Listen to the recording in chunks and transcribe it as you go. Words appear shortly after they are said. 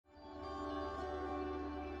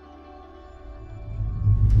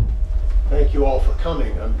Thank you all for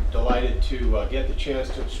coming. I'm delighted to get the chance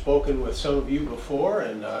to have spoken with some of you before,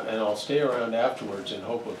 and I'll stay around afterwards in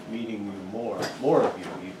hope of meeting you more of you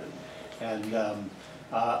even. And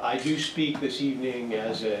I do speak this evening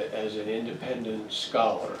as an independent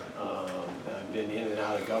scholar. I've been in and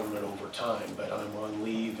out of government over time, but I'm on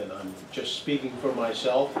leave and I'm just speaking for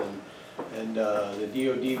myself, and the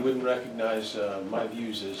DoD wouldn't recognize my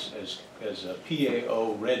views as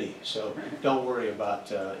PAO ready, so don't worry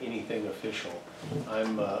about anything official.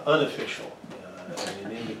 I'm unofficial and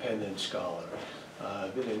an independent scholar.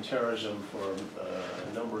 I've been in terrorism for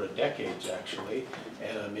a number of decades actually,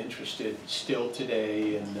 and I'm interested still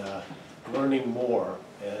today in learning more.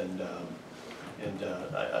 And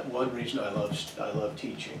one reason I love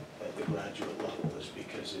teaching at the graduate level is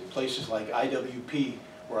because in places like IWP,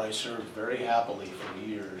 where I served very happily for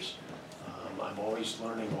years, I'm always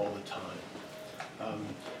learning all the time.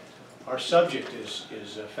 Our subject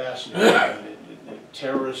is fascinating.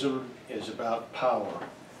 Terrorism is about power,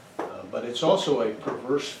 but it's also a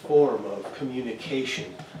perverse form of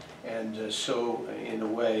communication, and so in a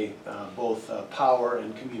way both power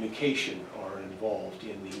and communication are involved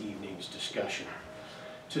in the evening's discussion.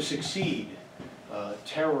 To succeed,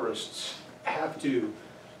 terrorists have to,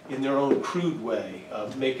 in their own crude way,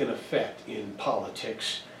 make an effect in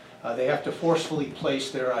politics. They have to forcefully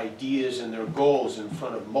place their ideas and their goals in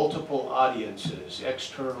front of multiple audiences,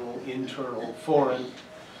 external, internal, foreign,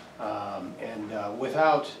 and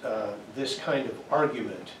without this kind of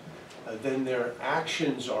argument, then their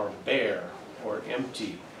actions are bare or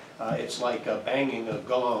empty. It's like banging a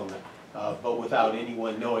gong, but without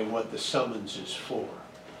anyone knowing what the summons is for.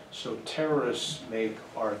 So terrorists make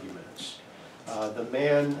arguments. The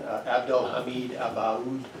man, Abdelhamid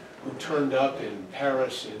Abaoud, who turned up in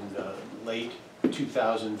Paris in late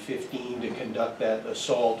 2015 to conduct that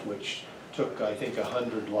assault, which took, I think,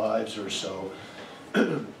 100 lives or so,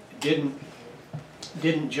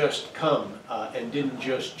 didn't just come and didn't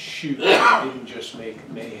just shoot, didn't just make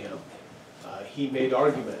mayhem. He made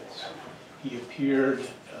arguments. He appeared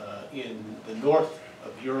in the north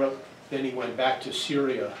of Europe, then he went back to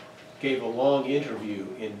Syria, gave a long interview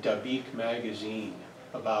in Dabiq magazine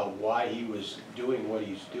about why he was doing what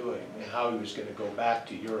he's doing and how he was going to go back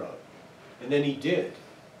to Europe. And then he did.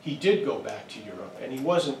 He did go back to Europe, and he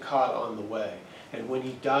wasn't caught on the way. And when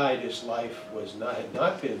he died, his life had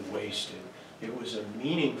not been wasted. It was a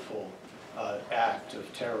meaningful act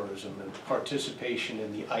of terrorism, and participation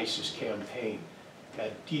in the ISIS campaign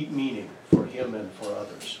had deep meaning for him and for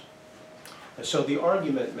others. And so the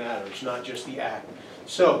argument matters, not just the act.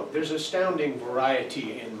 So there's astounding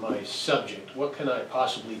variety in my subject. What can I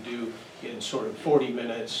possibly do in sort of 40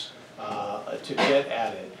 minutes to get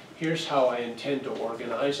at it? Here's how I intend to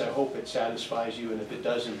organize. I hope it satisfies you, and if it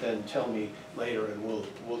doesn't, then tell me later, and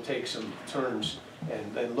we'll take some turns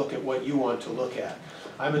and then look at what you want to look at.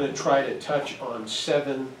 I'm going to try to touch on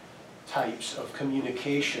 7 types of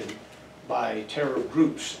communication by terror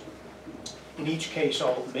groups. In each case,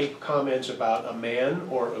 I'll make comments about a man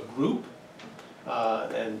or a group,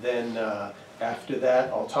 and then after that,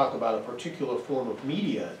 I'll talk about a particular form of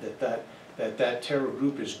media that terror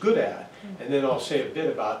group is good at, and then I'll say a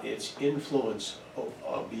bit about its influence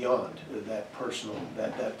beyond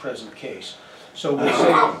that present case. So we'll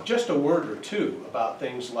say just a word or two about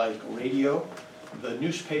things like radio, the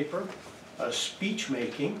newspaper, speech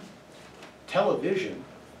making, television,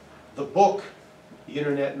 the book, the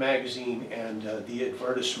internet magazine, and the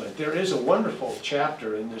advertisement. There is a wonderful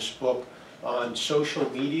chapter in this book on social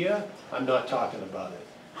media. I'm not talking about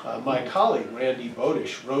it. My colleague, Randy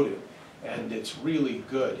Bowdish, wrote it, and it's really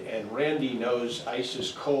good. And Randy knows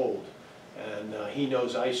ISIS cold, and he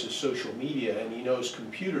knows ISIS social media, and he knows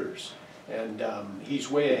computers, and he's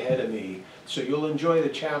way ahead of me. So you'll enjoy the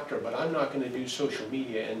chapter, but I'm not going to do social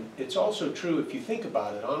media. And it's also true, if you think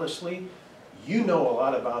about it honestly, you know a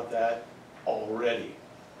lot about that already.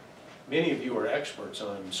 Many of you are experts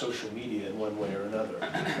on social media in one way or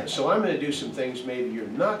another. So I'm going to do some things maybe you're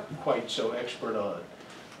not quite so expert on.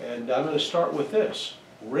 And I'm going to start with this,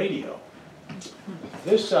 radio.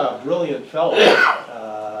 This brilliant fellow,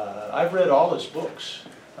 I've read all his books.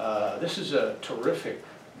 This is a terrific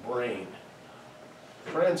brain.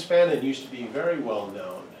 Frantz Fanon used to be very well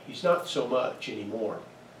known. He's not so much anymore.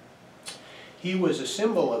 He was a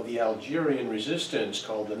symbol of the Algerian resistance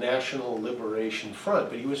called the National Liberation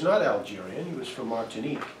Front, but he was not Algerian, he was from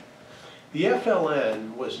Martinique. The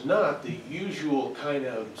FLN was not the usual kind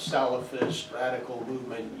of Salafist radical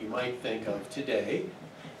movement you might think of today.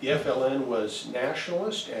 The FLN was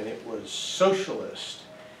nationalist and it was socialist.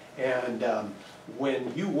 And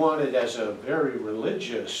when you wanted, as a very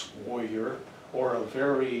religious warrior or a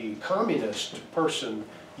very communist person,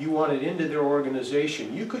 you wanted into their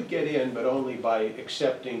organization, you could get in, but only by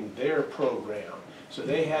accepting their program. So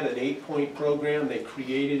they had an 8-point program, they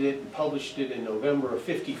created it and published it in November of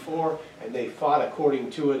 '54, and they fought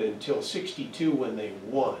according to it until '62 when they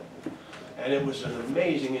won. And it was an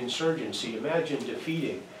amazing insurgency. Imagine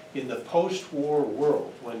defeating, in the post-war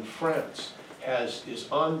world, when France is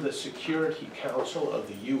on the Security Council of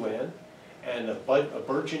the UN, and a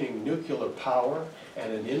burgeoning nuclear power,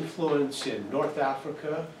 and an influence in North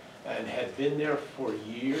Africa, and had been there for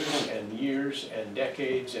years and years and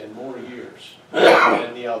decades and more years.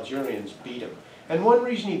 And the Algerians beat him. And one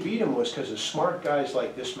reason he beat him was because of smart guys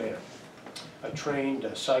like this man, a trained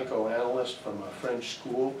psychoanalyst from a French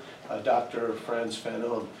school, Dr. Frantz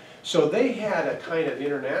Fanon. So they had a kind of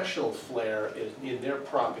international flair in their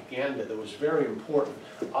propaganda that was very important.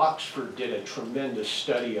 Oxford did a tremendous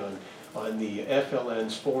study on the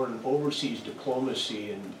FLN's foreign overseas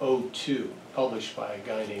diplomacy in '02, published by a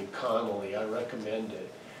guy named Connolly. I recommend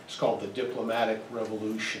it. It's called The Diplomatic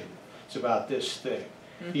Revolution. It's about this thing.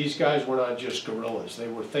 These guys were not just guerrillas. They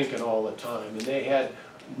were thinking all the time. And they had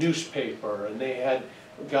newspaper, and they had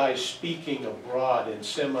guys speaking abroad in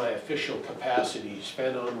semi-official capacities.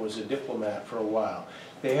 Fanon was a diplomat for a while.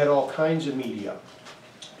 They had all kinds of media.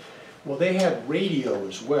 Well, they had radio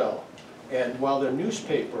as well. And while their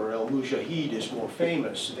newspaper, El Mujahid, is more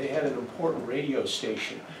famous, they had an important radio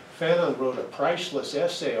station. Fanon wrote a priceless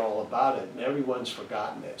essay all about it, and everyone's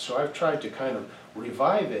forgotten it. So I've tried to kind of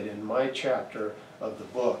revive it in my chapter of the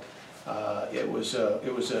book. It was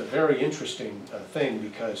a very interesting thing,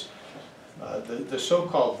 because the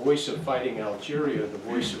so-called Voice of Fighting Algeria, the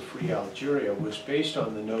Voice of Free Algeria, was based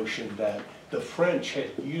on the notion that the French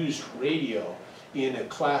had used radio in a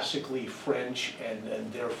classically French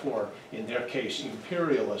and therefore, in their case,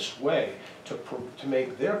 imperialist way to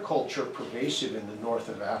make their culture pervasive in the north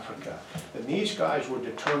of Africa. And these guys were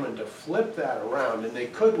determined to flip that around, and they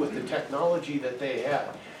could with the technology that they had,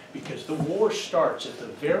 because the war starts at the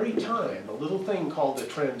very time, a little thing called the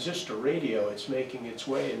transistor radio, it's making its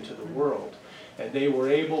way into the world. And they were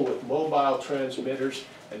able, with mobile transmitters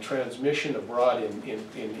and transmission abroad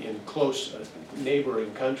in close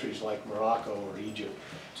neighboring countries like Morocco or Egypt,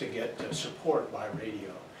 to get support by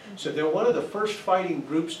radio. So they're one of the first fighting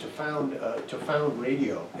groups to found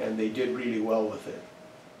radio, and they did really well with it.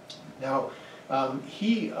 Now,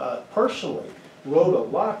 he personally wrote a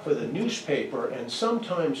lot for the newspaper and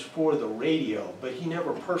sometimes for the radio, but he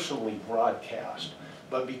never personally broadcast.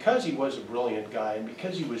 But because he was a brilliant guy, and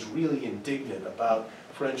because he was really indignant about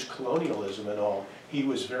French colonialism and all, he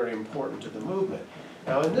was very important to the movement.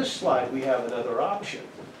 Now in this slide we have another option.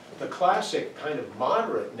 The classic kind of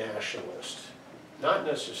moderate nationalist, not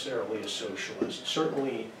necessarily a socialist,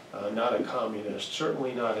 certainly not a communist,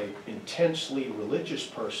 certainly not an intensely religious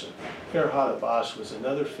person. Farhad Abbas was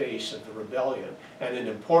another face of the rebellion, and an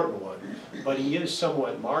important one, but he is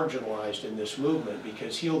somewhat marginalized in this movement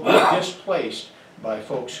because he'll be displaced by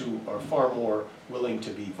folks who are far more willing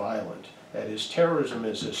to be violent. That is, terrorism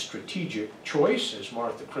is a strategic choice, as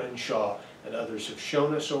Martha Crenshaw and others have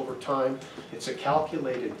shown us over time. It's a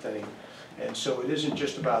calculated thing, and so it isn't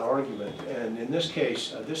just about argument. And in this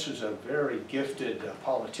case, this was a very gifted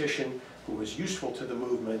politician who was useful to the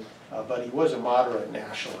movement, but he was a moderate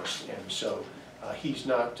nationalist, and so he's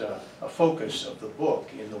not a focus of the book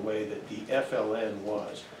in the way that the FLN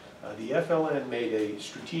was. The FLN made a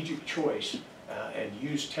strategic choice and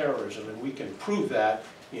used terrorism, and we can prove that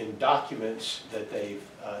in documents that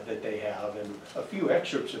they have, and a few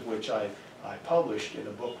excerpts of which I published in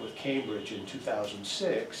a book with Cambridge in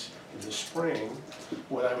 2006 in the spring,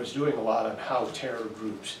 when I was doing a lot on how terror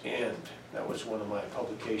groups end. That was one of my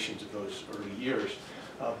publications of those early years.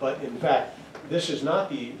 But in fact, this is not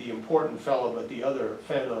the important fellow, but the other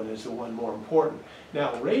Fanon is the one more important.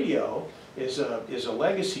 Now, radio is a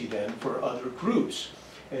legacy then for other groups.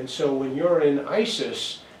 And so when you're in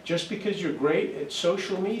ISIS, just because you're great at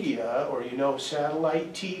social media or you know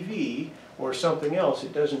satellite TV or something else,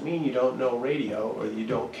 it doesn't mean you don't know radio or you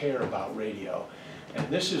don't care about radio. And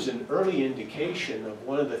this is an early indication of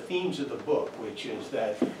one of the themes of the book, which is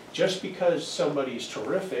that just because somebody's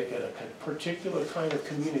terrific at a particular kind of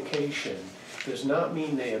communication does not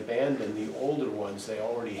mean they abandon the older ones they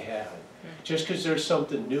already had. Just because there's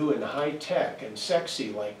something new and high-tech and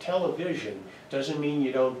sexy like television doesn't mean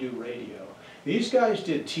you don't do radio. These guys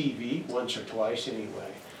did TV once or twice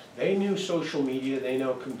anyway. They knew social media, they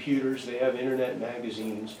know computers, they have internet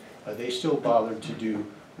magazines. They still bothered to do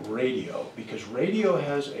radio because radio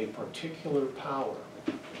has a particular power.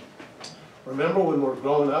 Remember when we're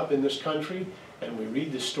growing up in this country and we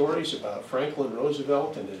read the stories about Franklin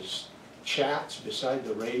Roosevelt and his chats beside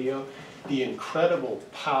the radio, the incredible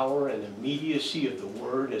power and immediacy of the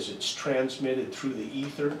word as it's transmitted through the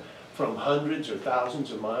ether from hundreds or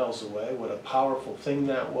thousands of miles away, what a powerful thing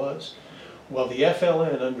that was. Well, the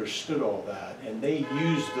FLN understood all that, and they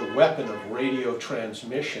used the weapon of radio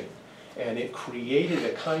transmission, and it created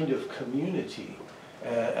a kind of community,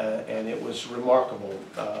 and it was remarkable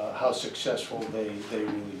how successful they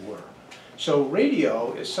really were. So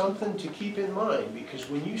radio is something to keep in mind, because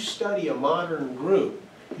when you study a modern group,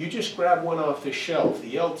 you just grab one off the shelf,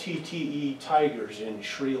 the LTTE Tigers in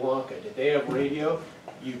Sri Lanka. Did they have radio?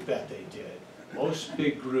 You bet they did. Most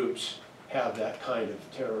big groups have that kind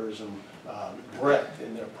of terrorism breadth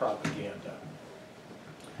in their propaganda.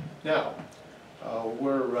 Now,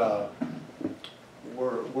 we're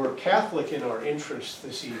Catholic in our interests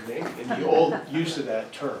this evening, in the old use of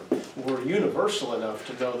that term. We're universal enough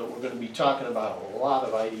to know that we're going to be talking about a lot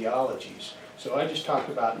of ideologies. So I just talked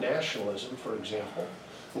about nationalism, for example,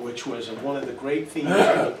 which was one of the great themes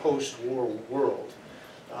of the post-war world.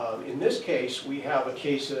 In this case, we have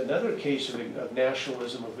another case of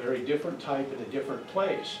nationalism of very different type in a different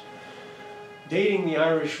place. Dating the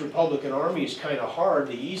Irish Republican Army is kind of hard.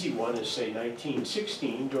 The easy one is, say,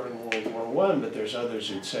 1916 during World War I, but there's others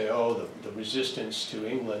who'd say, oh, the resistance to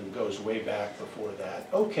England goes way back before that.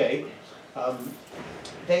 Okay,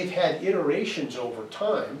 they've had iterations over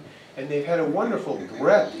time, and they've had a wonderful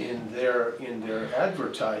breadth in their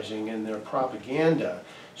advertising and their propaganda.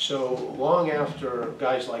 So long after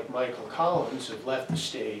guys like Michael Collins have left the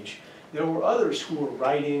stage, there were others who were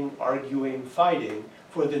writing, arguing, fighting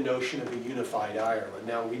for the notion of a unified Ireland.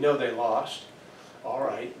 Now, we know they lost, all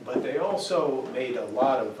right, but they also made a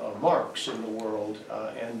lot of marks in the world,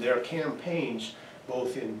 and their campaigns,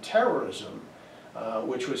 both in terrorism,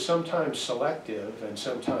 which was sometimes selective and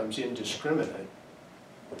sometimes indiscriminate.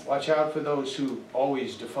 Watch out for those who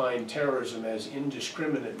always define terrorism as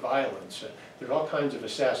indiscriminate violence. There are all kinds of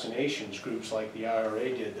assassinations groups like the IRA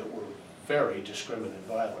did that were very discriminate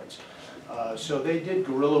violence. So they did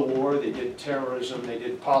guerrilla war, they did terrorism, they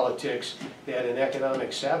did politics, they had an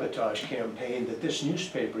economic sabotage campaign that this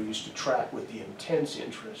newspaper used to track with the intense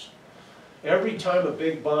interest. Every time a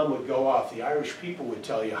big bomb would go off, the Irish people would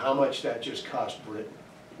tell you how much that just cost Britain.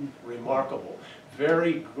 Remarkable.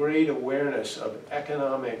 Very great awareness of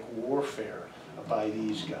economic warfare by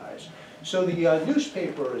these guys. So the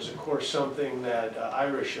newspaper is, of course, something that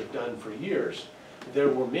Irish have done for years. There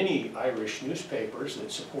were many Irish newspapers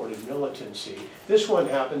that supported militancy. This one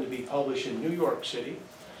happened to be published in New York City,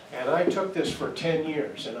 and I took this for 10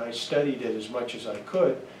 years, and I studied it as much as I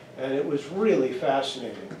could, and it was really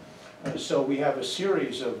fascinating. So we have a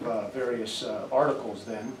series of various articles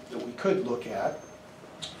then that we could look at.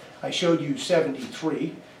 I showed you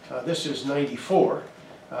 73. This is 94.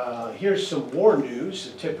 Here's some war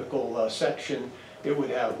news, a typical section. It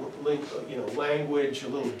would have, language, a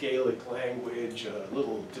little Gaelic language, a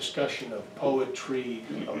little discussion of poetry,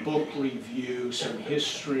 a book review, some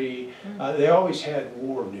history. They always had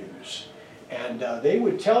war news. And they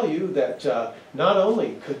would tell you that not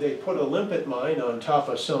only could they put a limpet mine on top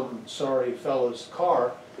of some sorry fellow's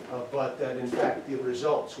car, but that in fact the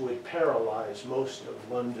results would paralyze most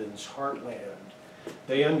of London's heartland.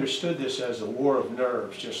 They understood this as a war of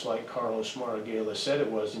nerves, just like Carlos Maragela said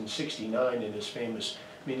it was in '69 in his famous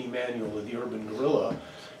mini manual of the Urban Guerrilla,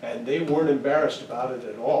 and they weren't embarrassed about it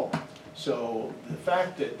at all. So the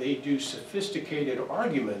fact that they do sophisticated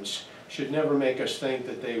arguments should never make us think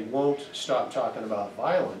that they won't stop talking about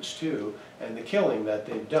violence too, and the killing that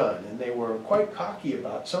they've done. And they were quite cocky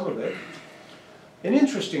about some of it. An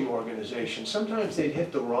interesting organization. Sometimes they'd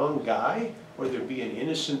hit the wrong guy, or there'd be an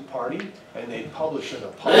innocent party, and they'd publish an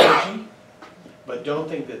apology, but don't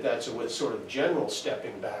think that that's a sort of general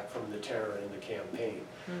stepping back from the terror in the campaign.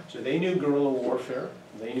 So they knew guerrilla warfare,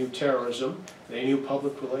 they knew terrorism, they knew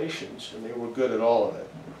public relations, and they were good at all of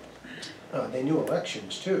it. They knew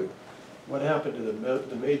elections too. What happened to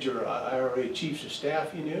the major IRA chiefs of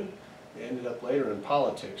staff, you knew? They ended up later in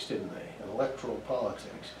politics, didn't they? In electoral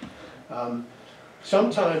politics.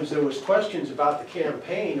 Sometimes there was questions about the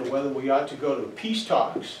campaign and whether we ought to go to peace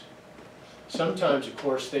talks. Sometimes, of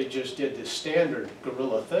course, they just did the standard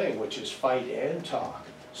guerrilla thing, which is fight and talk.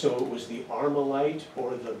 So it was the Armalite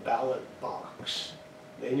or the ballot box.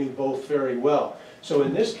 They knew both very well. So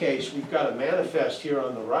in this case, we've got a manifest here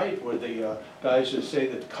on the right where the guys that say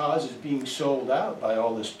that the cause is being sold out by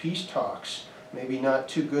all this peace talks. Maybe not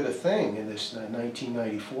too good a thing in this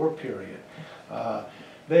 1994 period.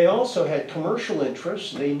 They also had commercial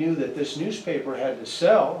interests. They knew that this newspaper had to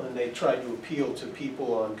sell, and they tried to appeal to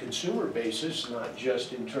people on consumer basis, not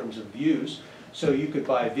just in terms of views. So you could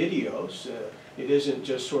buy videos. It isn't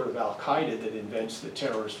just sort of Al-Qaeda that invents the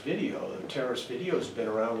terrorist video. The terrorist video has been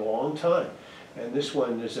around a long time. And this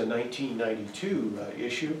one is a 1992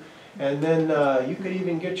 issue. And then you could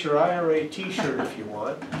even get your IRA t-shirt if you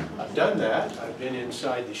want. I've done that. I've been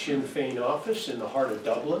inside the Sinn Féin office in the heart of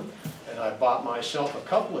Dublin, and I bought myself a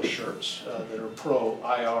couple of shirts that are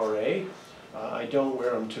pro-IRA. I don't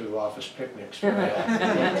wear them to office picnics very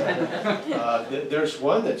often. There's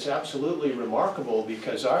one that's absolutely remarkable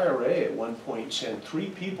because IRA at one point sent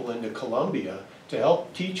 3 people into Colombia to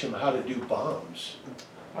help teach them how to do bombs.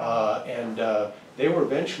 They were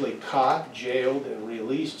eventually caught, jailed, and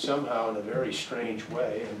released somehow in a very strange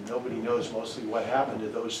way, and nobody knows mostly what happened to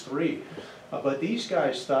those 3. But these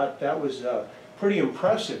guys thought that was pretty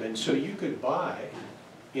impressive, and so you could buy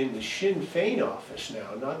in the Sinn Féin office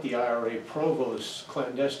now, not the IRA Provost's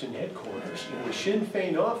clandestine headquarters, in the Sinn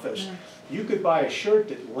Féin office, you could buy a shirt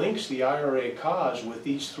that links the IRA cause with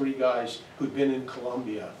these 3 guys who'd been in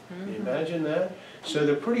Colombia. Can you imagine that? So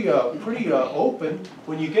they're pretty open.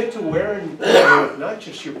 When you get to wearing not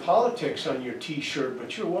just your politics on your t-shirt,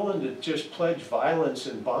 but you're willing to just pledge violence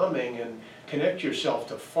and bombing and connect yourself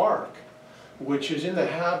to FARC, which is in the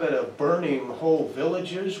habit of burning whole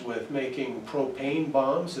villages with making propane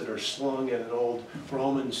bombs that are slung in an old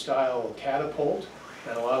Roman-style catapult,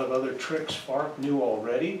 and a lot of other tricks FARC knew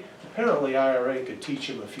already. Apparently IRA could teach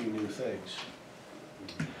them a few new things.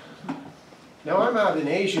 Now I'm out in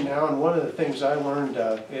Asia now, and one of the things I learned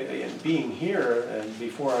in being here and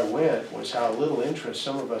before I went was how little interest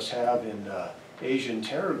some of us have in Asian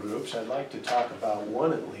terror groups. I'd like to talk about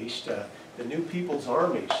one at least. The New People's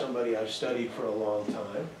Army, somebody I've studied for a long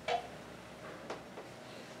time.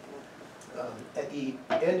 At the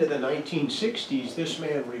end of the 1960s, this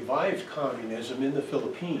man revived communism in the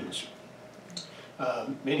Philippines.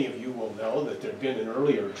 Many of you will know that there had been an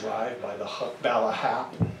earlier drive by the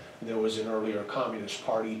Hukbalahap. There was an earlier communist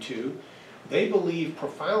party too. They believe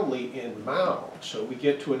profoundly in Mao. So we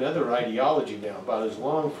get to another ideology now, about as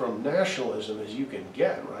long from nationalism as you can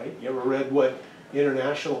get, right? You ever read what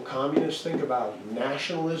international communists think about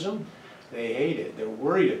nationalism? They hate it. They're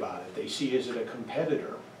worried about it. They see it as a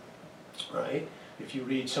competitor, right? If you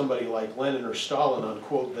read somebody like Lenin or Stalin on,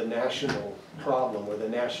 quote, the national problem or the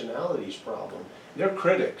nationalities problem, they're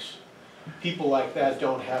critics. People like that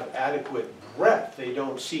don't have adequate breadth. They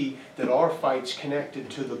don't see that our fight's connected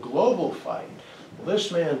to the global fight. Well,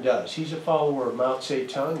 this man does. He's a follower of Mao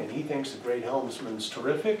Zedong, and he thinks the Great Helmsman's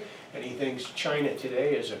terrific, and he thinks China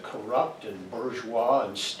today is a corrupt and bourgeois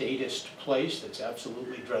and statist place that's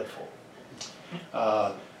absolutely dreadful.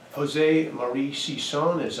 Jose Marie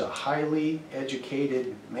Sison is a highly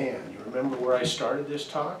educated man. You remember where I started this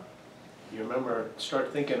talk? You remember,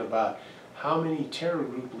 start thinking about how many terror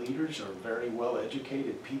group leaders are very well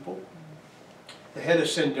educated people. The head of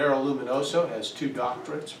Sendero Luminoso has 2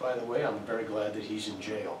 doctorates, by the way. I'm very glad that he's in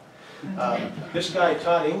jail. This guy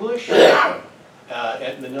taught English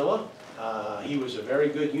at Manila. He was a very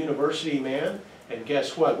good university man. And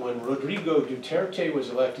guess what? When Rodrigo Duterte was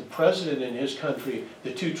elected president in his country,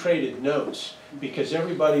 the 2 traded notes because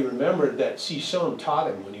everybody remembered that Sison taught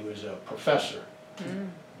him when he was a professor.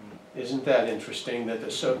 Isn't that interesting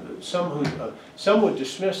that some would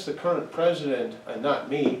dismiss the current president, not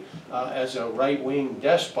me, as a right-wing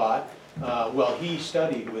despot? Well, he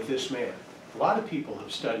studied with this man. A lot of people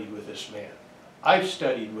have studied with this man. I've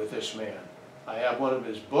studied with this man. I have one of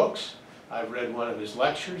his books. I've read one of his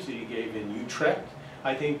lectures that he gave in Utrecht.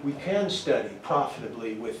 I think we can study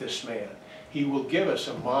profitably with this man. He will give us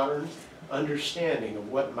a modern understanding of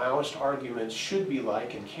what Maoist arguments should be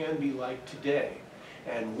like and can be like today.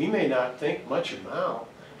 And we may not think much of Mao,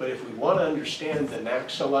 but if we want to understand the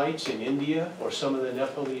Naxalites in India or some of the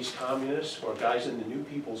Nepalese communists or guys in the New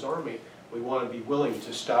People's Army, we want to be willing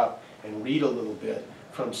to stop and read a little bit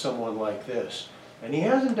from someone like this. And he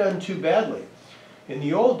hasn't done too badly. In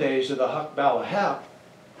the old days of the Hukbalahap,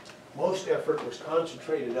 most effort was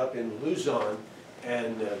concentrated up in Luzon,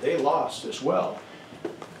 and they lost as well.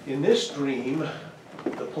 In this dream,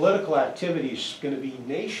 the political activity is going to be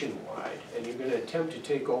nationwide, and you're going to attempt to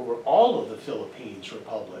take over all of the Philippines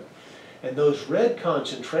Republic. And those red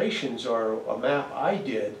concentrations are a map I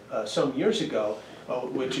did some years ago,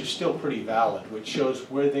 which is still pretty valid, which shows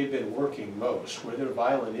where they've been working most, where their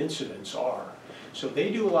violent incidents are. So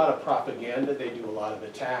they do a lot of propaganda, they do a lot of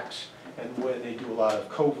attacks, and where they do a lot of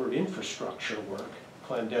covert infrastructure work,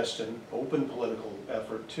 clandestine, open political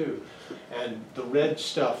effort too. And the red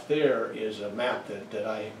stuff there is a map that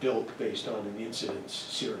I built based on an incidents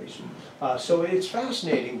series. So it's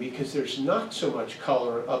fascinating because there's not so much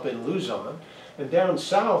color up in Luzon. And down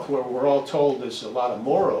south, where we're all told there's a lot of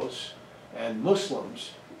Moros, and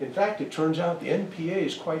Muslims. In fact, it turns out the NPA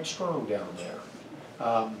is quite strong down there.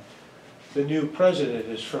 The new president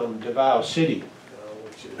is from Davao City,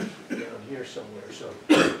 which is down here somewhere. So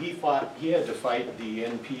he had to fight the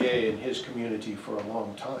NPA in his community for a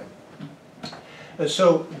long time. And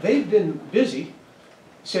so they've been busy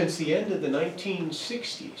since the end of the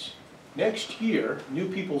 1960s. Next year, New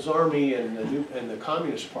People's Army and the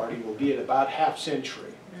Communist Party will be at about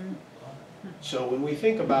half-century. So when we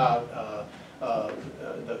think about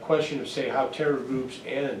the question of, say, how terror groups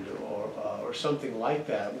end or something like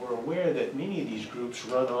that, we're aware that many of these groups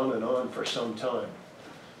run on and on for some time.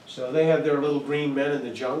 So they have their little green men in the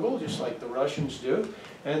jungle, just like the Russians do,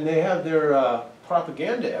 and they have their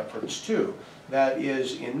propaganda efforts too. That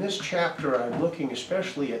is, in this chapter, I'm looking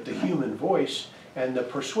especially at the human voice and the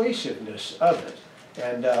persuasiveness of it.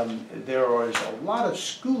 And there is a lot of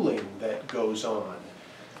schooling that goes on.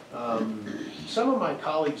 Some of my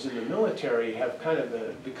colleagues in the military have kind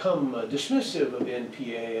of become dismissive of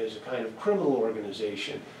NPA as a kind of criminal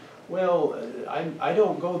organization. Well, I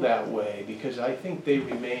don't go that way because I think they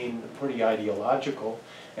remain pretty ideological.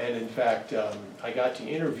 And in fact, I got to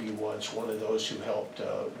interview once one of those who helped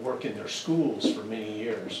work in their schools for many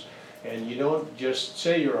years. And you don't just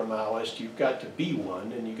say you're a Maoist, you've got to be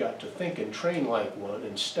one, and you've got to think and train like one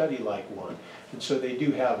and study like one. And so they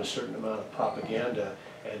do have a certain amount of propaganda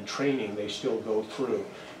and training they still go through.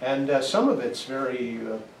 And some of it's very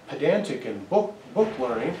pedantic and book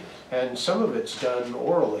learning, and some of it's done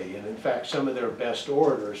orally. And in fact, some of their best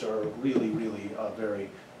orators are really, really very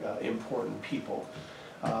important people.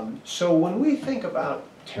 So when we think about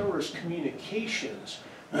terrorist communications,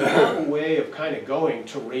 we have a way of kind of going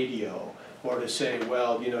to radio or to say,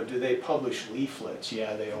 well, you know, do they publish leaflets?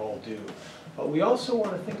 Yeah, they all do. But we also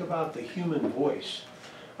want to think about the human voice.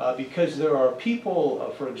 Because there are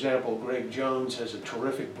people, for example, Greg Jones has a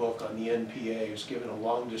terrific book on the NPA, who's given a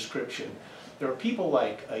long description. There are people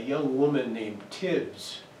like a young woman named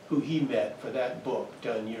Tibbs, who he met for that book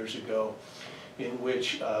done years ago, in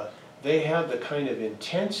which they have the kind of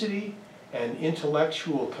intensity and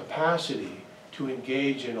intellectual capacity to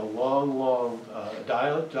engage in a long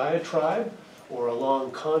diatribe or a long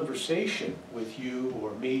conversation with you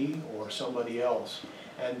or me or somebody else.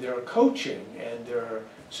 And they're coaching and they're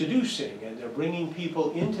seducing and they're bringing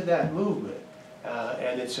people into that movement.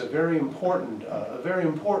 And it's a very important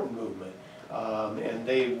movement. And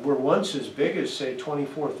they were once as big as, say,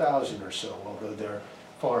 24,000 or so, although they're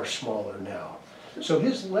far smaller now. So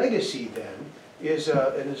his legacy then is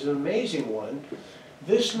an amazing one.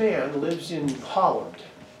 This man lives in Holland,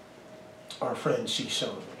 our friend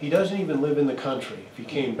Sison. He doesn't even live in the country. If he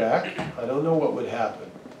came back, I don't know what would happen.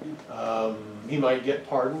 He might get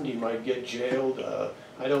pardoned, he might get jailed.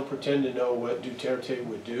 I don't pretend to know what Duterte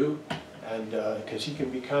would do, and because he can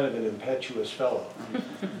be kind of an impetuous fellow.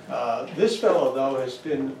 This fellow, though, has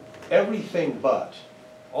been everything but.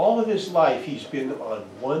 All of his life he's been on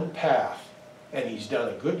one path, and he's done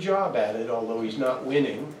a good job at it, although he's not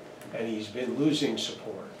winning, and he's been losing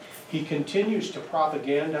support. He continues to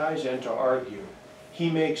propagandize and to argue. He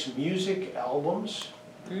makes music albums.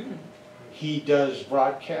 He does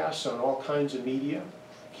broadcasts on all kinds of media.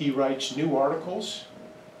 He writes new articles.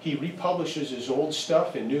 He republishes his old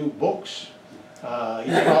stuff in new books.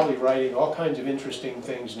 He's probably writing all kinds of interesting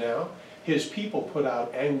things now. His people put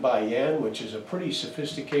out Ang Bayan, which is a pretty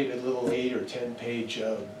sophisticated little 8 or 10 page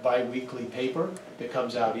bi-weekly paper that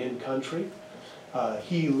comes out in country.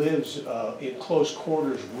 He lives in close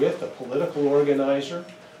quarters with a political organizer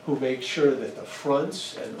who makes sure that the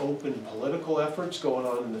fronts and open political efforts going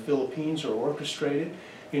on in the Philippines are orchestrated.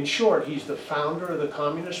 In short, he's the founder of the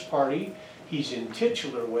Communist Party. He's in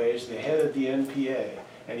titular ways the head of the NPA,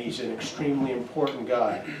 and he's an extremely important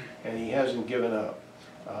guy, and he hasn't given up.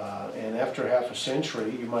 And after half a century,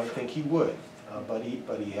 you might think he would, but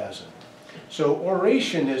he hasn't. So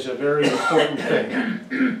oration is a very important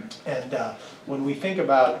thing. And when we think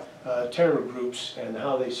about terror groups and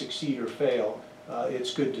how they succeed or fail,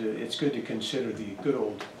 it's good to consider the good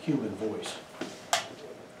old human voice.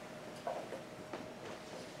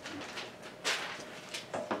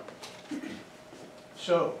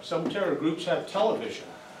 So some terror groups have television.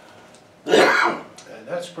 And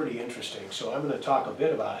that's pretty interesting. So I'm going to talk a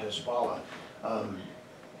bit about Hezbollah.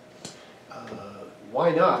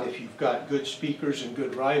 Why not, if you've got good speakers and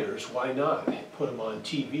good writers, why not put them on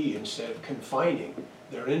TV instead of confining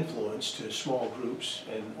their influence to small groups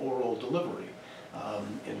and oral delivery?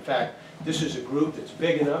 In fact, this is a group that's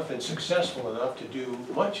big enough and successful enough to do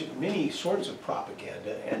many sorts of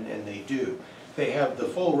propaganda, and they do. They have the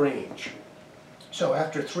full range. So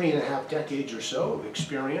after 3.5 decades or so of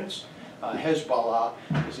experience, Hezbollah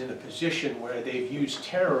is in a position where they've used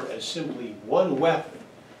terror as simply one weapon.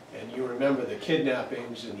 And you remember the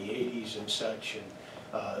kidnappings in the 80s and such, and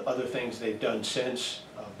other things they've done since,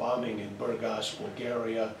 bombing in Burgas,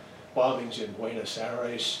 Bulgaria, bombings in Buenos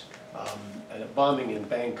Aires, and a bombing in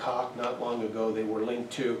Bangkok not long ago they were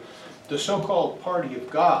linked to. The so-called Party of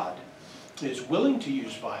God is willing to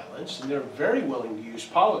use violence, and they're very willing to use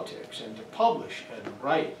politics and to publish and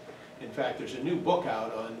write. In fact, there's a new book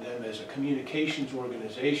out on them as a communications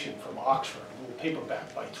organization from Oxford, a little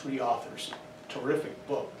paperback by 3 authors. Terrific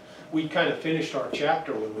book. We kind of finished our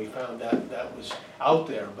chapter when we found that was out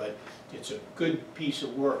there, but it's a good piece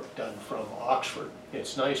of work done from Oxford.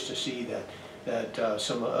 It's nice to see that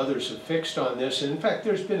some others have fixed on this. And in fact,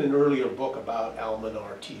 there's been an earlier book about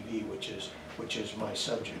Almanar TV, which is my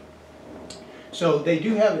subject. So they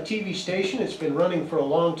do have a TV station. It's been running for a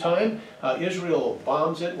long time. Israel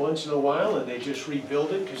bombs it once in a while, and they just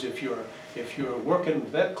rebuild it, because if you're working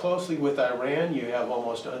that closely with Iran, you have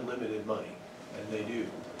almost unlimited money, and they do.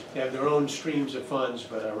 They have their own streams of funds,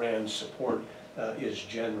 but Iran's support is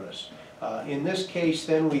generous. In this case,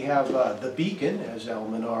 then, we have the Beacon, as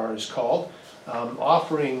Almanar is called,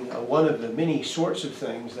 offering one of the many sorts of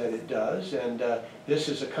things that it does, and this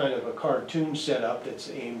is a kind of a cartoon setup that's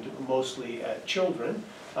aimed mostly at children,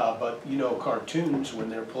 but you know, cartoons, when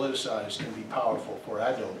they're politicized, can be powerful for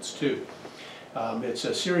adults too. It's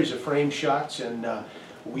a series of frame shots, and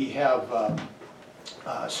we have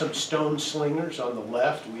some stone slingers on the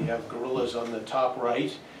left, we have guerrillas on the top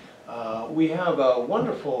right. We have a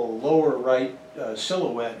wonderful lower right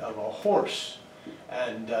silhouette of a horse,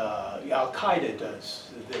 and Al-Qaeda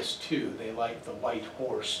does this too. They like the white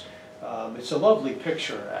horse. It's a lovely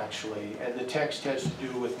picture, actually, and the text has to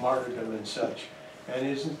do with martyrdom and such. And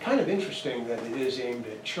it's kind of interesting that it is aimed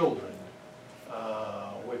at children,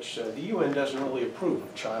 which the UN doesn't really approve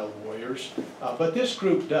of child warriors, but this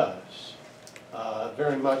group does.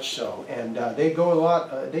 Very much so, and they do a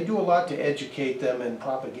lot to educate them and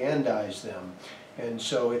propagandize them, and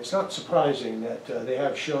so it's not surprising that they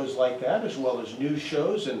have shows like that, as well as news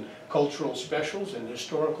shows and cultural specials and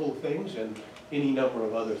historical things and any number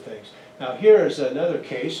of other things. Now here is another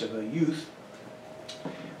case of a youth.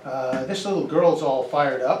 This little girl's all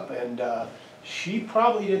fired up, and she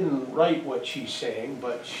probably didn't write what she's saying,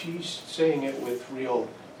 but she's saying it with real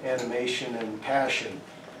animation and passion.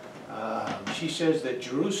 She says that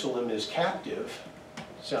Jerusalem is captive.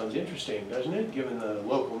 Sounds interesting, doesn't it, given the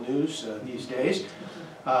local news these days?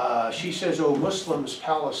 She says, "O Muslims,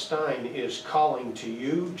 Palestine is calling to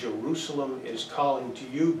you. Jerusalem is calling to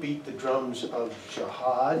you. Beat the drums of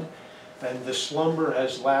jihad. And the slumber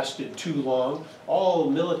has lasted too long." All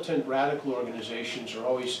militant radical organizations are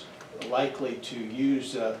always likely to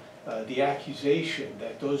use the accusation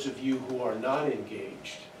that those of you who are not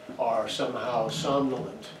engaged are somehow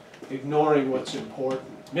somnolent, ignoring what's important,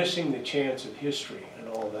 missing the chance of history and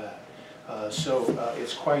all that. So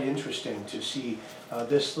it's quite interesting to see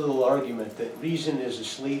this little argument that reason is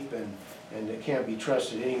asleep and it can't be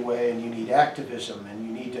trusted anyway, and you need activism, and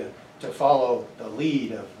you need to follow the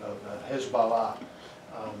lead of Hezbollah.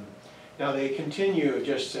 Now they continue,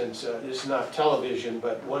 just since this is not television,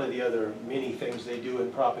 but one of the other many things they do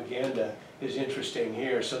in propaganda is interesting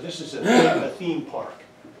here. So this is a theme park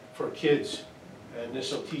for kids. And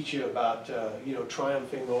this will teach you about,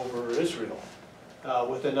 triumphing over Israel,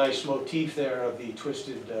 with a nice motif there of the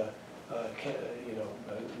twisted,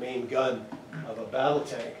 main gun of a battle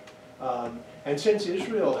tank. And since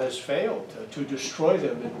Israel has failed to destroy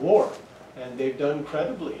them in war, and they've done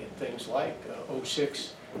credibly in things like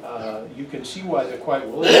 06, you can see why they're quite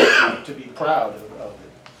willing to be proud of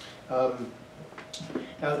it.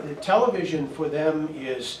 Now, the television for them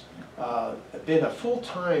is been a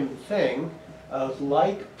full-time thing.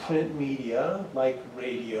 Like print media, like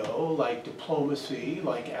radio, like diplomacy,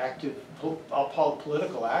 like active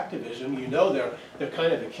political activism. You know, they're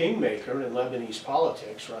kind of a kingmaker in Lebanese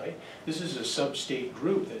politics, right? This is a sub-state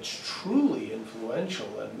group that's truly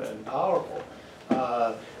influential and powerful.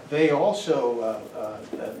 They also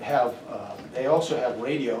have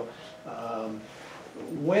radio.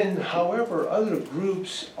 When, however, other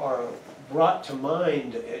groups are brought to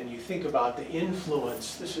mind, and you think about the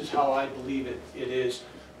influence, this is how I believe it is,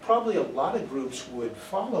 probably a lot of groups would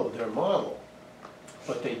follow their model,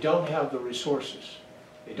 but they don't have the resources,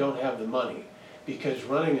 they don't have the money, because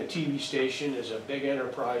running a TV station is a big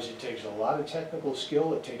enterprise. It takes a lot of technical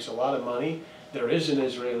skill, it takes a lot of money. There is an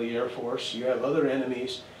Israeli Air Force, you have other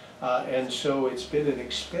enemies, and so it's been an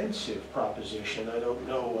expensive proposition. I don't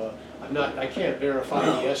know, I can't verify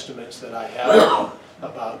the estimates that I have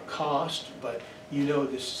about cost, but you know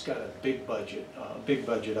this has got a big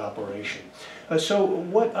budget operation. So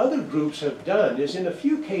what other groups have done is, in a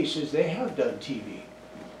few cases, they have done TV.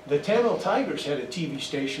 The Tamil Tigers had a TV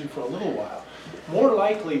station for a little while. More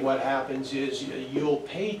likely what happens is you'll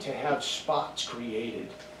pay to have spots created,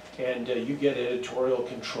 and you get editorial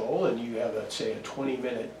control, and you have, let's say, a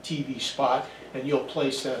 20-minute TV spot, and you'll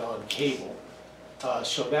place that on cable.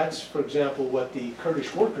 So that's, for example, what the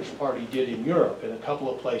Kurdish Workers' Party did in Europe in a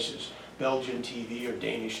couple of places. Belgian TV or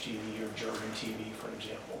Danish TV or German TV, for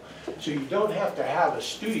example. So you don't have to have a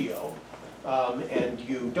studio, and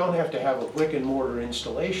you don't have to have a brick and mortar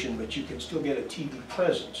installation, but you can still get a TV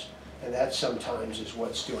presence. And that sometimes is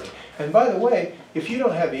what's doing. And by the way, if you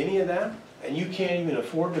don't have any of that, and you can't even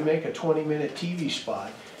afford to make a 20-minute TV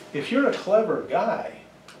spot, if you're a clever guy,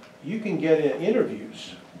 you can get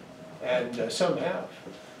interviews, and some have.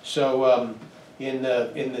 So in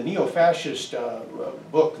the neo-fascist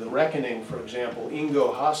book, The Reckoning, for example,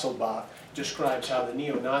 Ingo Hasselbach describes how the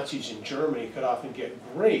neo-Nazis in Germany could often get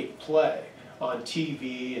great play on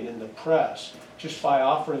TV and in the press just by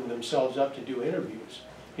offering themselves up to do interviews.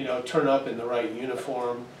 You know, turn up in the right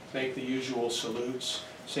uniform, make the usual salutes,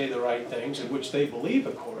 say the right things, in which they believe,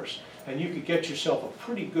 of course, and you could get yourself a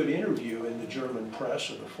pretty good interview in the German press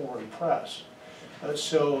or the foreign press.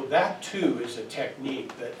 So that too is a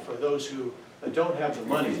technique that, for those who don't have the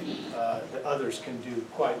money, that others can do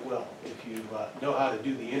quite well if you know how to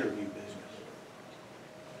do the interview business.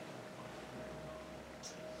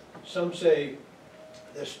 Some say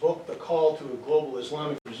this book, The Call to a Global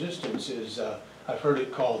Islamic Resistance, is, I've heard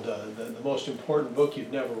it called the most important book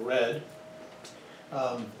you've never read.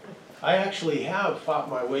 I actually have fought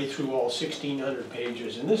my way through all 1,600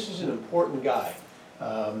 pages, and this is an important guy.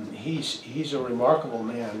 He's a remarkable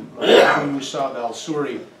man. Abu Musab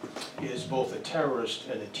al-Suri is both a terrorist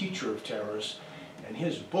and a teacher of terrorists, and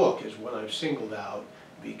his book is one I've singled out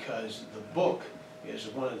because the book is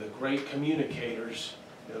one of the great communicators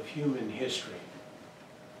of human history.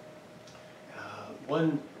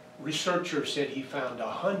 One researcher said he found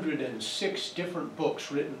 106 different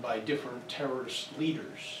books written by different terrorist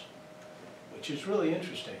leaders, which is really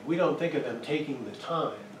interesting. We don't think of them taking the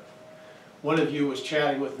time. One of you was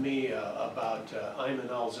chatting with me about Ayman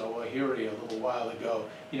al-Zawahiri a little while ago.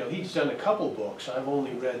 You know, he's done a couple books. I've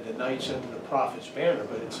only read The Knights Under the Prophet's Banner,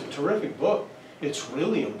 but it's a terrific book. It's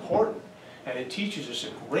really important, and it teaches us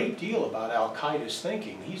a great deal about al-Qaeda's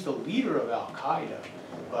thinking. He's the leader of al-Qaeda,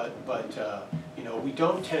 but you know, we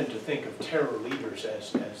don't tend to think of terror leaders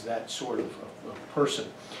as that sort of person.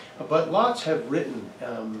 But lots have written,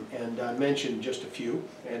 and I mentioned just a few,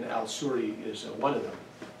 and al-Suri is one of them.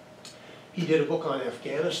 He did a book on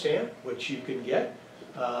Afghanistan, which you can get,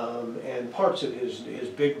 and parts of his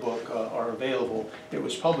big book are available. It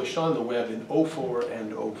was published on the web in 2004 and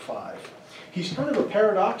 2005. He's kind of a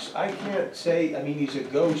paradox. I can't say, I mean, he's a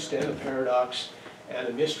ghost and a paradox and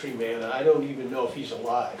a mystery man, and I don't even know if he's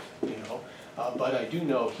alive, you know. But I do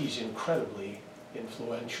know he's incredibly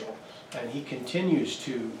influential, and he continues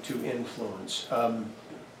to influence.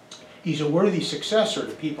 He's a worthy successor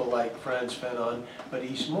to people like Frantz Fanon, but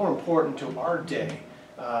he's more important to our day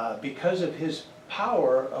because of his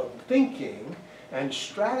power of thinking and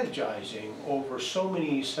strategizing over so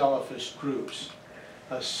many Salafist groups.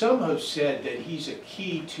 Some have said that he's a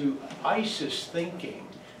key to ISIS thinking.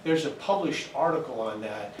 There's a published article on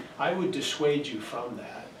that. I would dissuade you from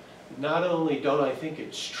that. Not only don't I think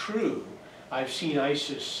it's true, I've seen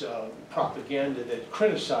ISIS propaganda that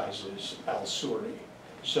criticizes al-Suri.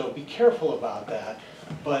 So be careful about that.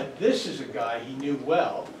 But this is a guy he knew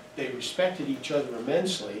well. They respected each other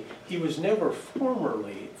immensely. He was never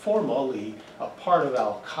formally a part of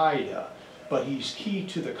al-Qaeda, but he's key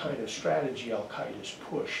to the kind of strategy al-Qaeda's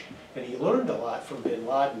pushed. And he learned a lot from bin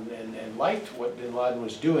Laden and liked what bin Laden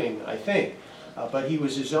was doing, I think. But he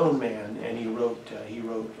was his own man, and he wrote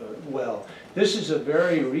well. This is a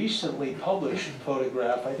very recently published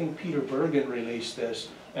photograph. I think Peter Bergen released this,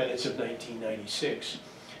 and it's of 1996.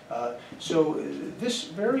 So this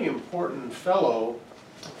very important fellow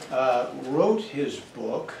wrote his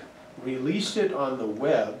book, released it on the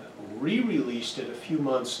web, re-released it a few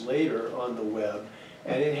months later on the web,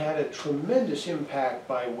 and it had a tremendous impact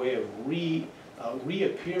by way of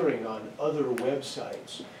reappearing on other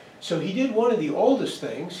websites. So he did one of the oldest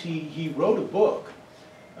things. He wrote a book.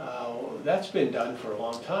 That's been done for a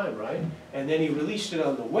long time, right? And then he released it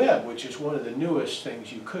on the web, which is one of the newest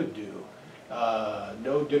things you could do.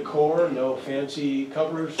 No decor, no fancy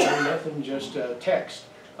covers, no nothing, just text,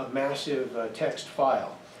 a massive text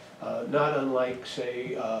file. Not unlike,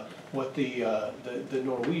 say, what the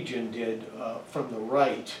Norwegian did from the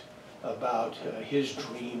right about his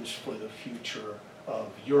dreams for the future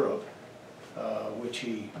of Europe, which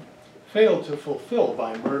he failed to fulfill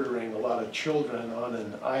by murdering a lot of children on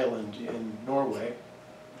an island in Norway.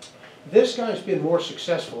 This guy's been more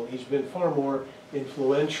successful. He's been far more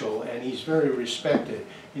influential, and he's very respected.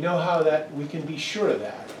 You know how that we can be sure of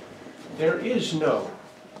that? There is no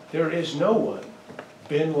one.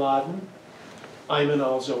 Bin Laden, Ayman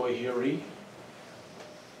al-Zawahiri,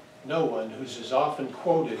 no one who's as often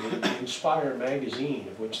quoted in Inspire magazine,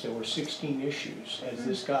 of which there were 16 issues, as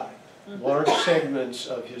this guy. Large segments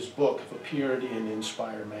of his book have appeared in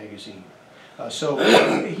Inspire magazine. So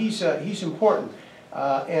he's important.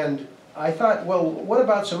 And I thought, well, what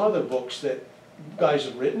about some other books that guys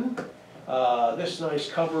have written? This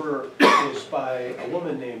nice cover is by a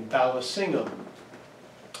woman named Balasingham,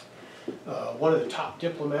 one of the top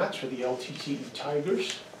diplomats for the LTTE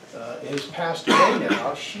Tigers. Has passed away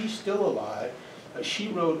now. She's still alive. She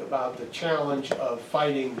wrote about the challenge of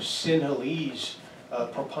fighting Sinhalese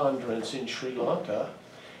preponderance in Sri Lanka,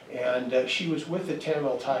 and she was with the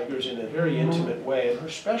Tamil Tigers in a very intimate way, and her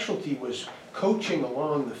specialty was coaching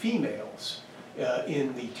along the females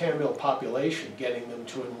in the Tamil population, getting them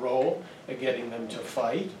to enroll, getting them to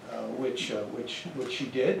fight, which she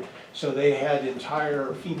did. So they had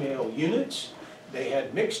entire female units, they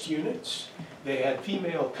had mixed units, they had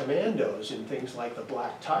female commandos in things like the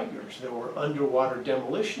Black Tigers. There were underwater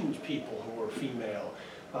demolitions people who were female.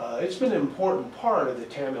 It's been an important part of the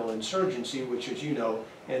Tamil insurgency, which, as you know,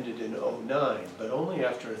 ended in '09, but only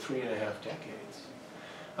after 3.5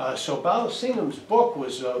 decades. So Ballasingham's book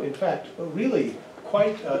was, in fact, really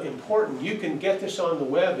quite important. You can get this on the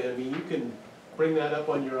web. I mean, you can bring that up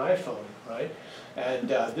on your iPhone, right? And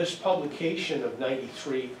this publication of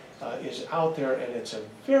 '93 is out there, and it's a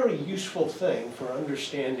very useful thing for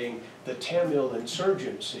understanding the Tamil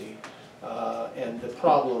insurgency and the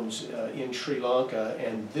problems in Sri Lanka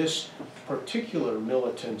and this particular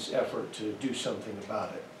militant's effort to do something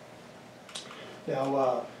about it.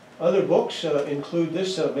 Now, other books include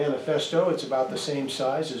this manifesto. It's about the same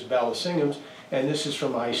size as Ballasingham's, and this is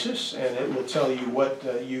from ISIS, and it will tell you what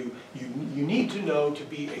you need to know to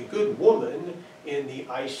be a good woman in the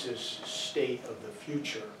ISIS state of the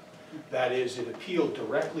future. That is, it appealed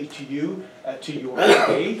directly to you, to your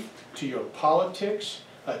faith, to your politics,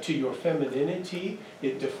 to your femininity.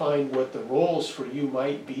 It defined what the roles for you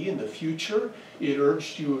might be in the future. It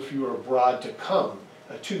urged you, if you were abroad, to come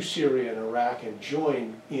to Syria and Iraq and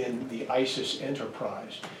join in the ISIS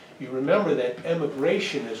enterprise. You remember that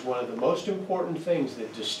emigration is one of the most important things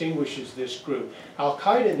that distinguishes this group.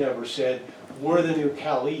 Al-Qaeda never said, we're the new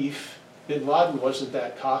caliph. Bin Laden wasn't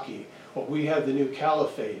that cocky. Or we have the new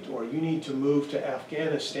caliphate, or you need to move to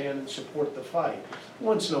Afghanistan and support the fight.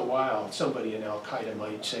 Once in a while, somebody in Al-Qaeda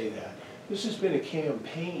might say that. This has been a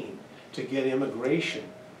campaign to get immigration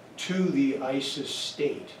to the ISIS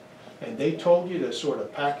state. And they told you to sort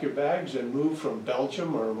of pack your bags and move from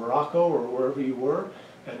Belgium or Morocco or wherever you were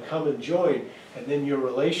and come and join. And then your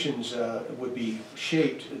relations would be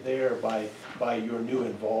shaped there by your new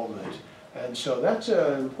involvement. And so that's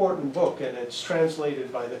an important book, and it's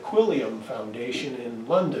translated by the Quilliam Foundation in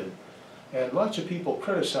London. And lots of people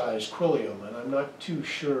criticize Quilliam, and I'm not too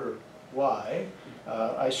sure why.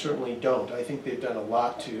 I certainly don't. I think they've done a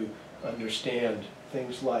lot to understand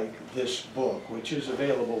things like this book, which is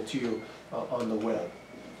available to you on the web.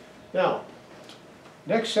 Now,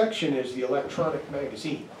 next section is the electronic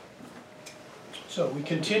magazine. So we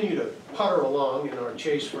continue to putter along in our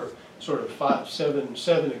chase for sort of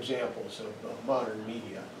seven examples of modern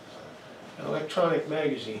media. An electronic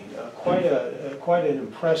magazine, quite an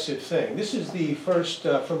impressive thing. This is the first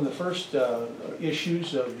from the first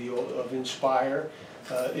issues of Inspire.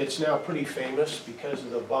 It's now pretty famous because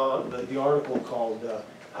of the article called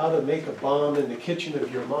 "How to Make a Bomb in the Kitchen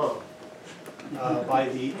of Your Mom" by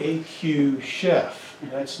the AQ chef.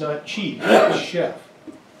 That's not chief, it's chef.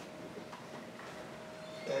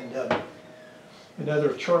 And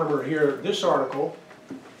another charmer here, this article,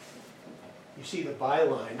 you see the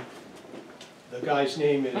byline, the guy's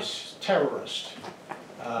name is Terrorist.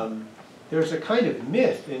 There's a kind of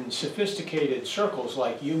myth in sophisticated circles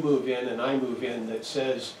like you move in and I move in that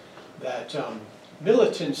says that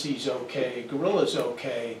militancy's okay, guerrilla's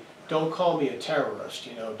okay, don't call me a terrorist,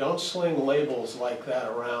 you know, don't sling labels like that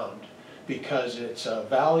around because it's a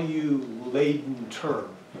value-laden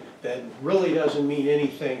term that really doesn't mean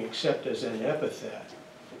anything except as an epithet.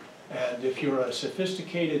 And if you're a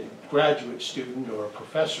sophisticated graduate student or a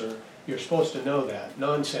professor, you're supposed to know that.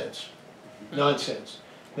 Nonsense. Nonsense.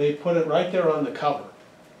 They put it right there on the cover.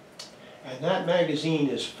 And that magazine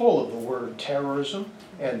is full of the word terrorism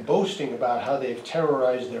and boasting about how they've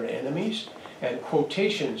terrorized their enemies, and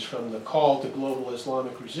quotations from the call to global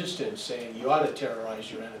Islamic resistance saying you ought to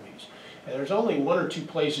terrorize your enemies. And there's only one or two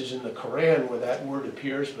places in the Quran where that word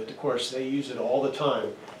appears, but of course they use it all the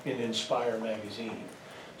time in Inspire magazine.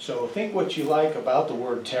 So think what you like about the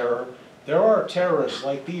word terror. There are terrorists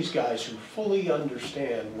like these guys who fully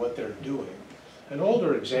understand what they're doing. An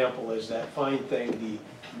older example is that fine thing, the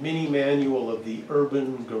mini manual of the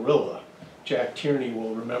urban guerrilla. Jack Tierney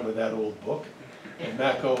will remember that old book, and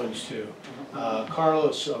Mac Owens too.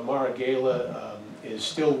 Carlos Maragala is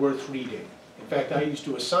still worth reading. In fact, I used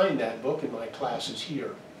to assign that book in my classes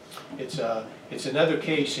here. It's another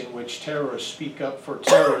case in which terrorists speak up for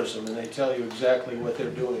terrorism, and they tell you exactly what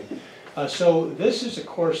they're doing. So this is, of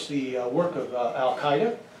course, the work of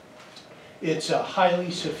Al-Qaeda. It's a highly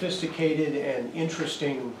sophisticated and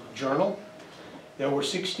interesting journal. There were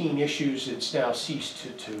 16 issues. It's now ceased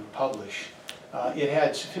to publish. It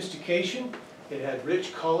had sophistication. It had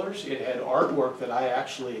rich colors. It had artwork that I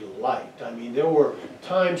actually liked. I mean, there were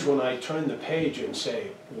times when I turned the page and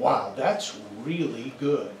say, wow, that's really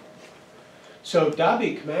good. So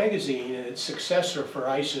Dabiq magazine and its successor for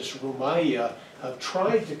ISIS, Rumayya, have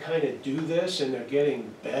tried to kind of do this, and they're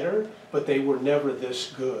getting better, but they were never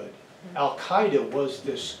this good. Al-Qaeda was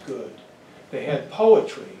this good. They had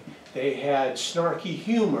poetry. They had snarky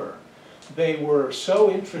humor. They were so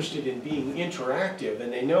interested in being interactive,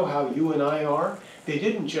 and they know how you and I are. They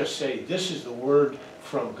didn't just say, this is the word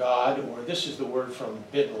from God, or this is the word from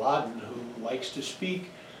Bin Laden, who likes to speak.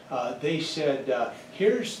 They said,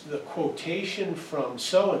 here's the quotation from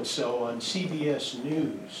so-and-so on CBS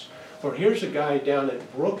News. Or here's a guy down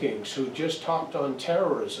at Brookings who just talked on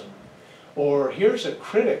terrorism. Or here's a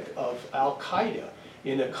critic of Al-Qaeda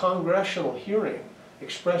in a congressional hearing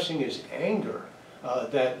expressing his anger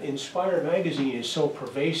that Inspire magazine is so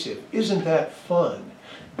pervasive. Isn't that fun?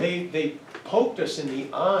 They poked us in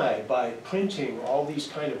the eye by printing all these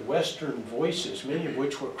kind of Western voices, many of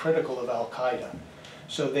which were critical of Al-Qaeda.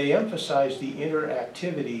 So they emphasized the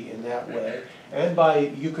interactivity in that way,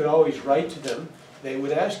 and you could always write to them. They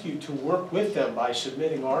would ask you to work with them by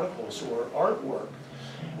submitting articles or artwork.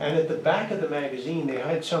 And at the back of the magazine, they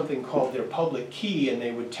had something called their public key, and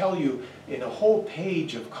they would tell you in a whole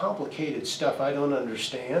page of complicated stuff I don't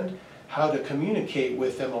understand, how to communicate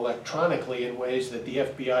with them electronically in ways that the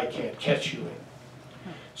FBI can't catch you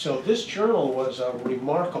in. So this journal was a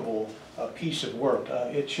remarkable piece of work.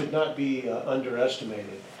 It should not be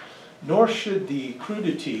underestimated. Nor should the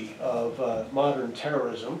crudity of modern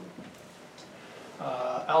terrorism.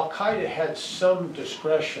 Al-Qaeda had some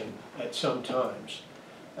discretion at some times.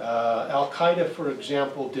 Al-Qaeda, for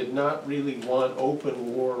example, did not really want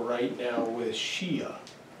open war right now with Shia,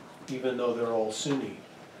 even though they're all Sunni.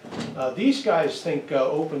 These guys think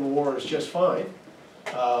open war is just fine,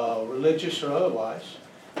 religious or otherwise.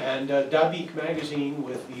 And Dabiq magazine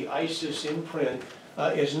with the ISIS imprint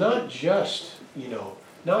is not just,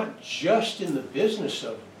 not just in the business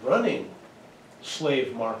of running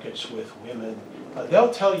slave markets with women.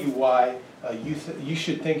 They'll tell you why you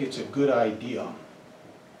should think it's a good idea.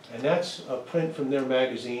 And that's a print from their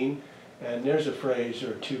magazine, and there's a phrase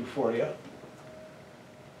or two for you.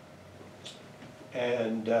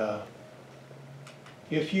 And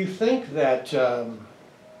if you think that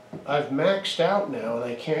I've maxed out now and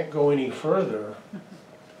I can't go any further,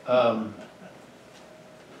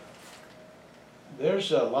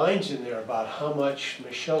 there's lines in there about how much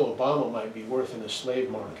Michelle Obama might be worth in the slave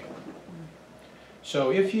market.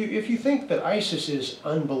 So if you think that ISIS is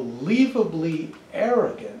unbelievably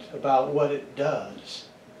arrogant about what it does,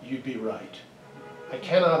 you'd be right. I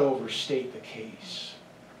cannot overstate the case.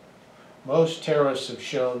 Most terrorists have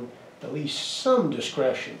shown at least some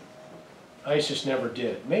discretion. ISIS never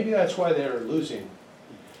did. Maybe that's why they're losing.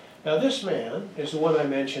 Now this man is the one I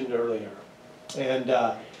mentioned earlier. And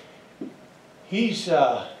he's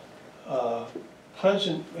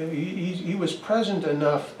present. He was present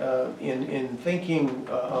enough in thinking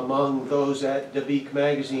among those at Dabiq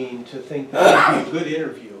magazine to think that it would be a good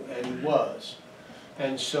interview, and he was.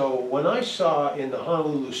 And so when I saw in the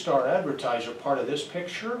Honolulu Star Advertiser part of this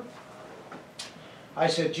picture, I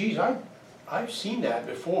said, geez, I've seen that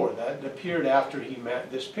before. That appeared after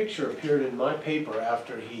this picture appeared in my paper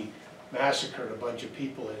after he massacred a bunch of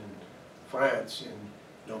people in France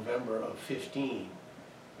in November of 15.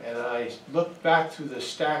 And I looked back through the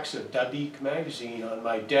stacks of Dabiq magazine on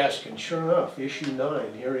my desk, and sure enough, issue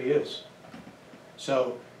 9, here he is.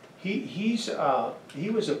 So he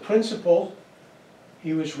was a principal.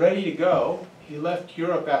 He was ready to go. He left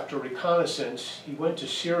Europe after reconnaissance. He went to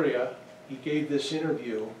Syria. He gave this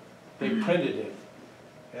interview. They printed him.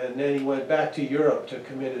 And then he went back to Europe to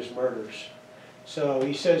commit his murders. So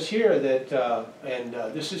he says here that,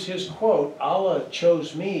 this is his quote, Allah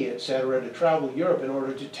chose me, etc., to travel Europe in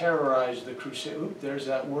order to terrorize the Crusaders. There's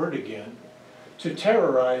that word again. To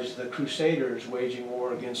terrorize the Crusaders waging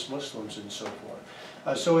war against Muslims and so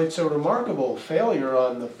forth. So it's a remarkable failure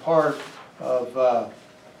on the part of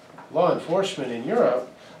law enforcement in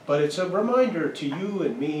Europe, but it's a reminder to you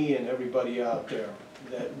and me and everybody out there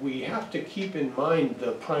that we have to keep in mind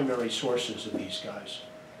the primary sources of these guys.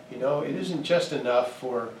 You know, it isn't just enough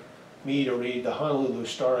for me to read the Honolulu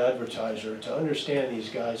Star-Advertiser to understand these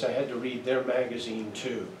guys. I had to read their magazine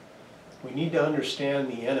too. We need to understand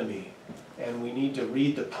the enemy, and we need to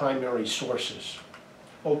read the primary sources.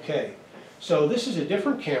 Okay, so this is a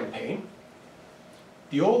different campaign.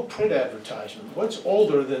 The old print advertisement. What's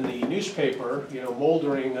older than the newspaper, you know,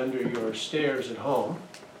 moldering under your stairs at home?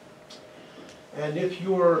 And if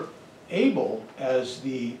you're able, as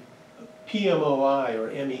the PMOI or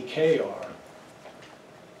MEK are,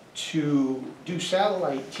 to do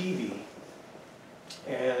satellite TV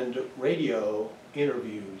and radio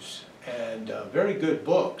interviews and very good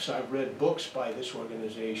books. I've read books by this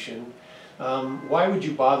organization. Why would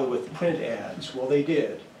you bother with print ads? Well, they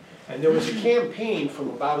did. And there was a campaign from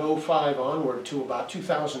about 2005 onward to about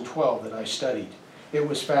 2012 that I studied. It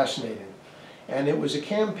was fascinating. And it was a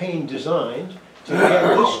campaign designed to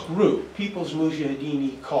get this group, People's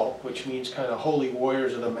Mujahideen cult, which means kind of holy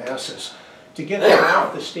warriors of the masses, to get them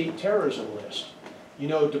off the state terrorism list. You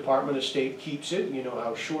know, Department of State keeps it. You know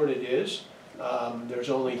how short it is. There's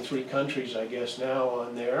only 3 countries, I guess, now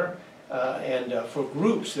on there. And for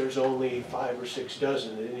groups, there's only 5 or 6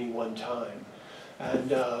 dozen at any one time.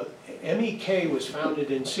 And MEK was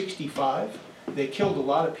founded in '65. They killed a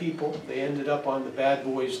lot of people. They ended up on the bad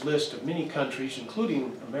boys list of many countries,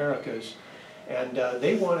 including America's. And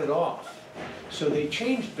they wanted off. So they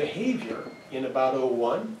changed behavior in about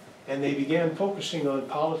 '01, and they began focusing on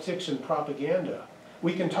politics and propaganda.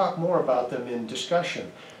 We can talk more about them in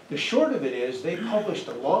discussion. The short of it is they published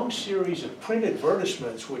a long series of print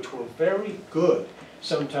advertisements which were very good.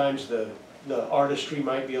 Sometimes the artistry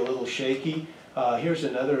might be a little shaky. Here's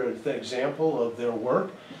another example of their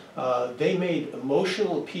work. They made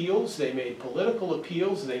emotional appeals, they made political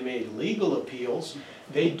appeals, they made legal appeals.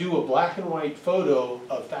 They do a black and white photo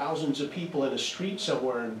of thousands of people in a street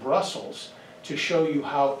somewhere in Brussels to show you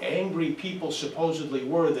how angry people supposedly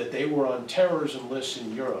were that they were on terrorism lists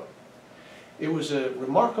in Europe. It was a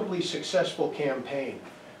remarkably successful campaign.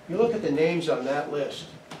 You look at the names on that list.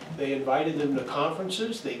 They invited them to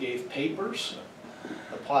conferences, they gave papers.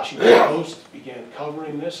 The Washington Post began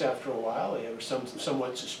covering this after a while. They were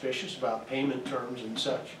somewhat suspicious about payment terms and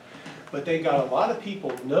such. But they got a lot of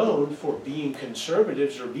people known for being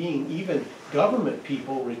conservatives or being even government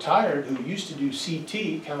people, retired, who used to do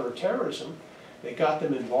CT, counterterrorism. They got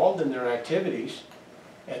them involved in their activities,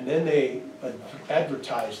 and then they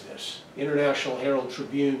advertised this. International Herald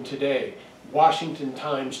Tribune today, Washington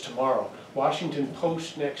Times tomorrow, Washington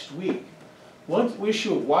Post next week. One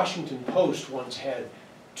issue of Washington Post once had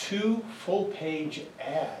 2 full-page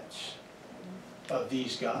ads of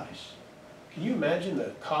these guys. Can you imagine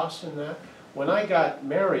the cost in that? When I got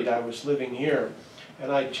married, I was living here,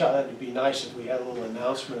 and I thought it'd be nice if we had a little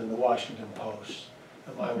announcement in the Washington Post.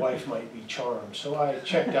 And my wife might be charmed, so I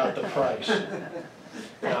checked out the price.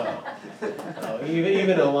 No,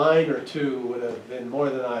 even a line or 2 would have been more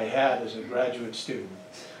than I had as a graduate student.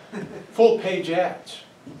 Full-page ads.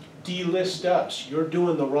 Delist us. You're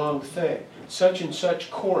doing the wrong thing. Such and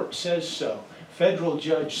such court says so. Federal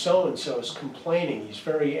judge so-and-so is complaining. He's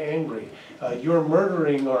very angry. You're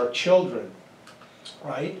murdering our children,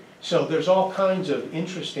 right? So there's all kinds of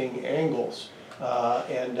interesting angles,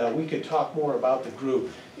 and we could talk more about the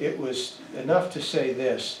group. It was enough to say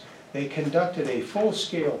this. They conducted a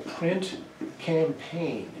full-scale print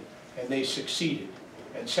campaign, and they succeeded.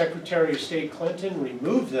 And Secretary of State Clinton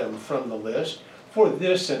removed them from the list for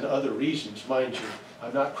this and other reasons, mind you.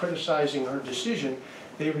 I'm not criticizing her decision.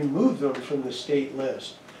 They removed them from the state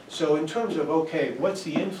list. So in terms of, okay, what's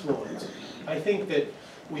the influence? I think that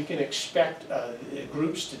we can expect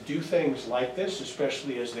groups to do things like this,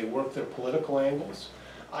 especially as they work their political angles.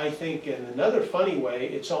 I think in another funny way,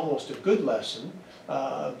 it's almost a good lesson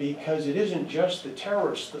because it isn't just the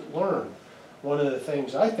terrorists that learn. One of the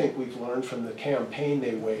things I think we've learned from the campaign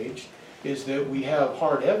they waged is that we have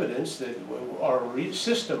hard evidence that our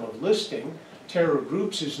system of listing terror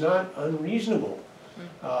groups is not unreasonable.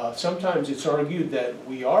 Sometimes it's argued that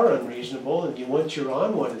we are unreasonable, and once you're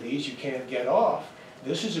on one of these, you can't get off.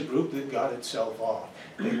 This is a group that got itself off.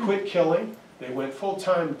 They quit killing. They went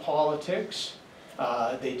full-time politics.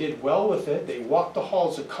 They did well with it. They walked the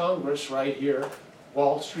halls of Congress right here.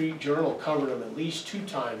 Wall Street Journal covered them at least 2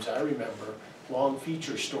 times, I remember, long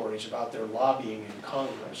feature stories about their lobbying in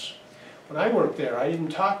Congress. When I worked there, I didn't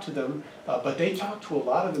talk to them, but they talked to a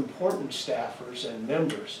lot of important staffers and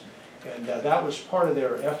members, and that was part of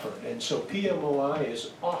their effort. And so PMOI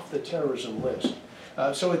is off the terrorism list.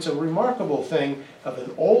 So it's a remarkable thing of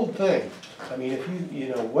an old thing. I mean, if you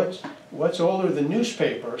know, what's older than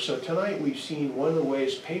newspaper? So tonight we've seen one of the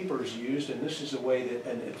ways paper's used, and this is the way that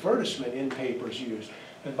an advertisement in paper's used.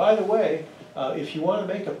 And by the way, if you want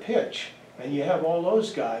to make a pitch, and you have all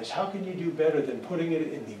those guys, how can you do better than putting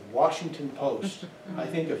it in the Washington Post? I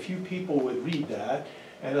think a few people would read that.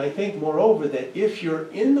 And I think, moreover, that if you're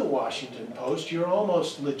in the Washington Post, you're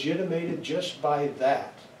almost legitimated just by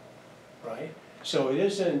that, right? So it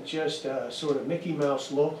isn't just a sort of Mickey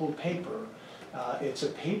Mouse local paper. It's a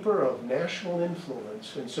paper of national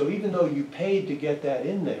influence. And so even though you paid to get that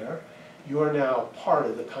in there, you are now part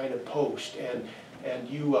of the kind of Post. And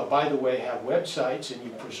you, by the way, have websites and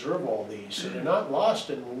you preserve all these. So they're not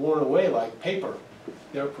lost and worn away like paper.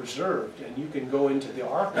 They're preserved. And you can go into the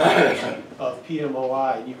archives of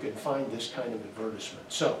PMOI and you can find this kind of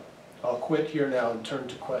advertisement. So I'll quit here now and turn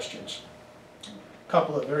to questions. A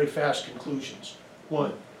couple of very fast conclusions.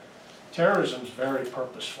 1, terrorism is very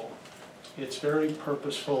purposeful. It's very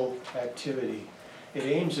purposeful activity. It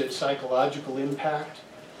aims at psychological impact.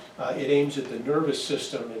 It aims at the nervous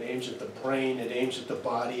system, it aims at the brain, it aims at the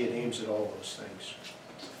body, it aims at all those things.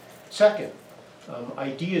 Second,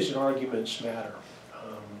 ideas and arguments matter.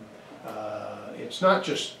 It's not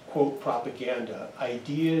just, quote, propaganda.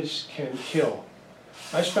 Ideas can kill.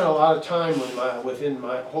 I spent a lot of time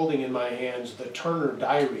holding in my hands the Turner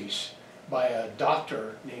Diaries by a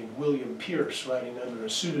doctor named William Pierce, writing under a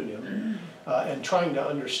pseudonym, and trying to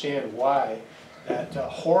understand why that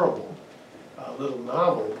horrible little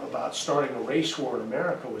novel about starting a race war in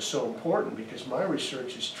America was so important, because my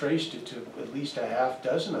research has traced it to at least a half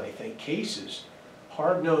dozen, I think, cases,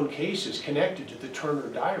 hard-known cases connected to the Turner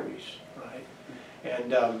Diaries, right?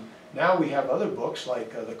 And now we have other books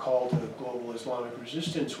like The Call to Global Islamic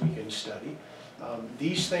Resistance we can study.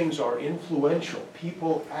 These things are influential.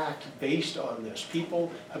 People act based on this.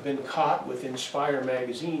 People have been caught with Inspire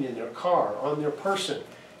magazine in their car, on their person,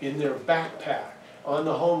 in their backpack, on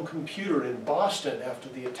the home computer in Boston after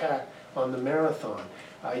the attack on the Marathon.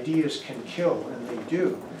 Ideas can kill, and they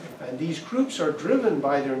do. And these groups are driven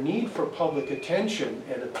by their need for public attention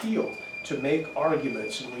and appeal to make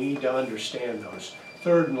arguments, and we need to understand those.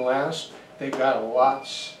 Third and last, they've got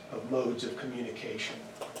lots of modes of communication.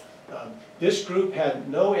 This group had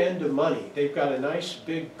no end of money. They've got a nice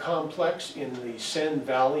big complex in the Seine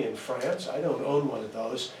Valley in France. I don't own one of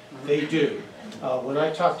those. They do. When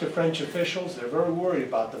I talk to French officials, they're very worried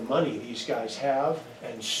about the money these guys have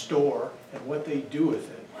and store and what they do with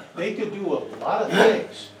it. They could do a lot of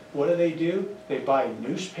things. What do? They buy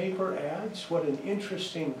newspaper ads. What an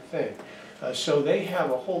interesting thing. So they have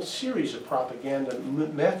a whole series of propaganda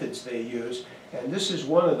methods they use, and this is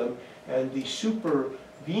one of them. And the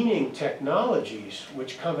supervening technologies,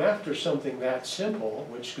 which come after something that simple,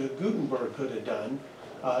 which Gutenberg could have done,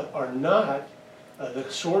 are not the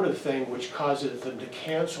sort of thing which causes them to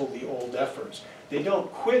cancel the old efforts. They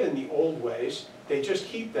don't quit in the old ways, they just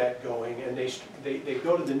keep that going, and they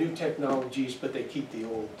go to the new technologies, but they keep the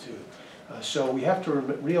old too. So we have to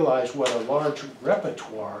realize what a large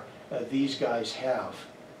repertoire these guys have.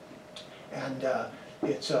 And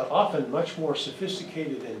it's often much more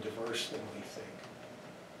sophisticated and diverse than we think.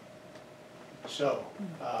 So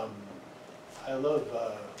I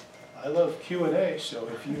love Q&A, so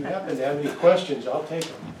if you happen to have any questions, I'll take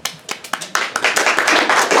them.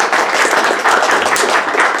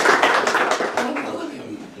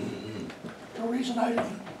 No reason I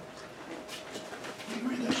don't. You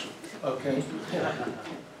read this. Okay.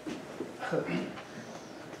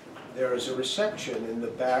 There is a reception in the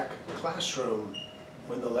back classroom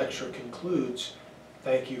when the lecture concludes.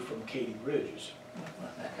 Thank you from Katie Bridges.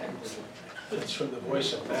 That's from the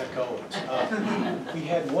voice of Matt Owens. We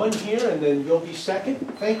had one here, and then you'll be second.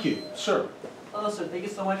 Thank you, sir. Hello, sir. Thank you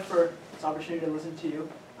so much for this opportunity to listen to you.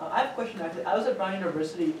 I have a question. Actually, I was at Brown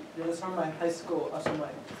University during the summer of my high school,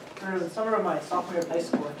 during the summer of my sophomore year of high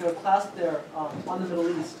school. I took a class there on the Middle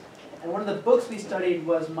East, and one of the books we studied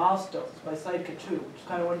was Milestones by Said Qutb, which is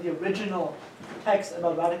kind of one of the original texts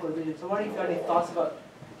about radicalization. So, I wonder if you have any thoughts about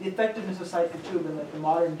the effectiveness of Said Qutb in the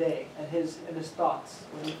modern day and his thoughts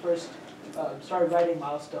when he first started writing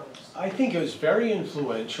Milestones. I think it was very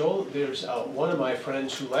influential. There's one of my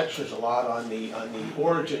friends who lectures a lot on the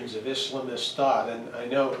origins of Islamist thought, and I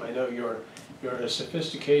know you're a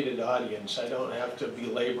sophisticated audience. I don't have to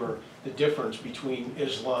belabor the difference between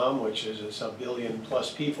Islam, which is 1 billion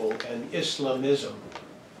plus people, and Islamism.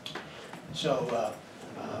 So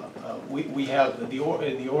we have in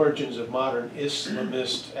the origins of modern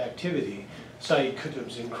Islamist activity, Sayyid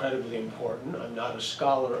Qutb's incredibly important. I'm not a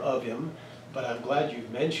scholar of him, but I'm glad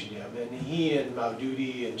you've mentioned him. And he and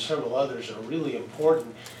Maududi and several others are really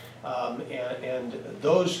important. And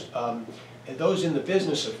those in the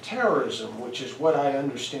business of terrorism, which is what I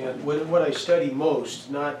understand, what I study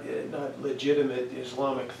most, not legitimate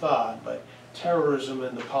Islamic thought, but terrorism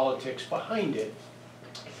and the politics behind it,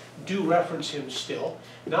 do reference him still.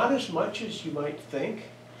 Not as much as you might think,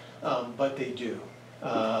 but they do.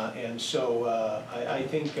 And so I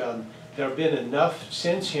think there have been enough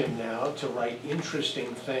since him now to write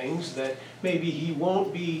interesting things that maybe he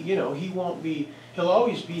won't be, he'll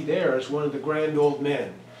always be there as one of the grand old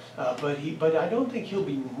men. But I don't think he'll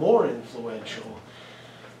be more influential.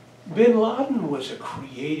 Bin Laden was a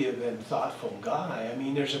creative and thoughtful guy. I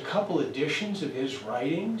mean, there's a couple editions of his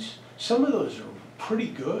writings. Some of those are pretty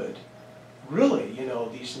good. Really,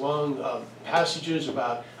 these long passages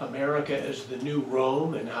about America as the new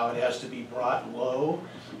Rome and how it has to be brought low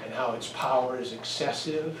and how its power is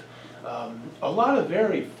excessive. A lot of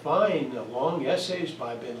very fine, long essays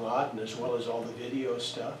by Bin Laden, as well as all the video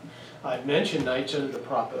stuff. I've mentioned Knights Under the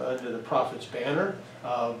Prophet's Banner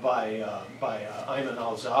by Ayman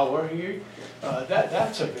al-Zawahiri.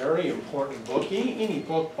 That's a very important book. Any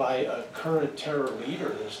book by a current terror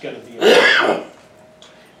leader is going to be important.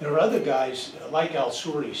 There are other guys like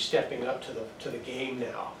al-Suri stepping up to the game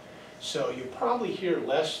now. So you probably hear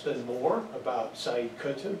less than more about Sayyid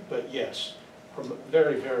Qutb, but yes,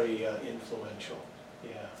 very, very influential.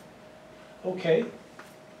 Yeah. Okay.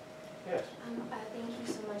 Yes. Thank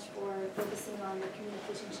you so much for focusing on the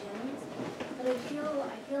communication channels. But I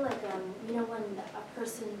feel like when a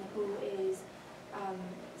person who is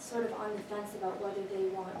sort of on the fence about whether they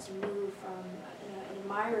want to move from an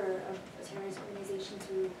admirer of a terrorist organization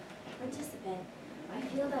to a participant, I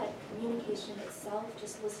feel that communication itself,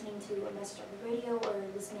 just listening to a message on the radio or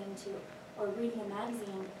or reading a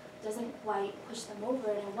magazine, doesn't quite push them over.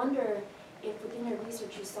 And I wonder if within your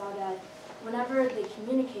research you saw that whenever they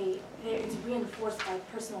communicate, it's reinforced by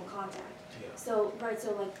personal contact. Yeah. So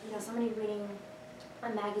somebody reading a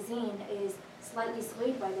magazine is slightly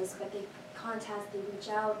swayed by this, but they reach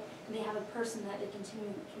out, and they have a person that they continue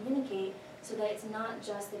to communicate, so that it's not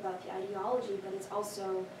just about the ideology, but it's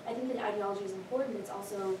also, I think that the ideology is important, it's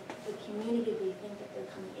also the community they think that they're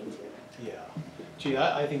coming into. Yeah. Gee,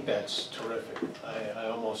 I think that's terrific. I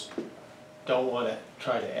almost don't want to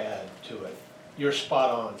try to add to it. You're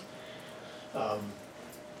spot on.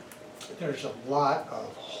 There's a lot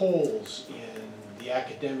of holes in the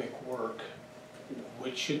academic work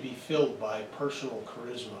which should be filled by personal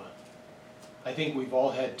charisma. I think we've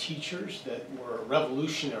all had teachers that were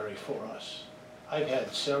revolutionary for us. I've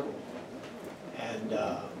had several, and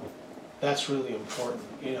that's really important.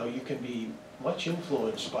 You can be much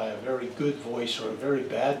influenced by a very good voice or a very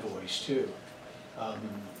bad voice too,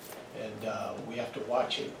 and we have to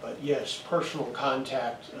watch it. But yes, personal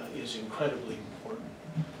contact is incredibly important.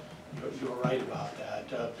 You're right about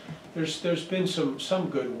that. There's been some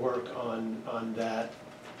good work on that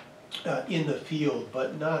in the field,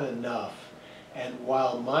 but not enough. And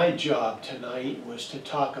while my job tonight was to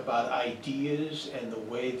talk about ideas and the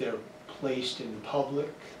way they're placed in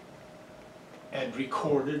public and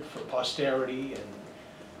recorded for posterity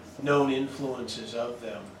and known influences of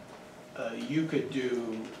them, you could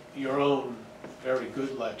do your own very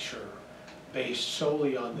good lecture based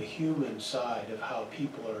solely on the human side of how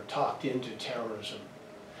people are talked into terrorism.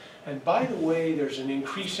 And by the way, there's an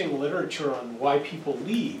increasing literature on why people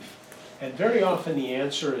leave. And very often the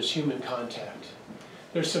answer is human contact.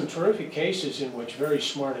 There's some terrific cases in which very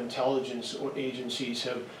smart intelligence agencies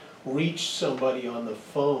have reached somebody on the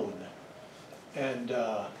phone, and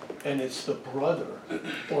it's the brother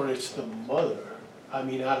or it's the mother,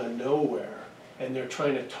 out of nowhere, and they're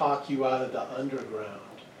trying to talk you out of the underground.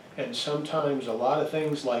 And sometimes a lot of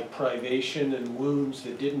things like privation and wounds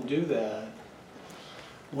that didn't do that,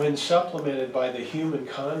 when supplemented by the human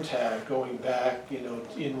contact going back,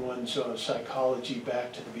 in one's psychology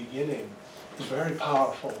back to the beginning, is very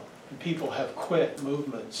powerful. And people have quit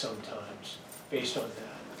movements sometimes based on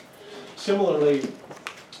that. Similarly,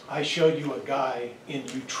 I showed you a guy in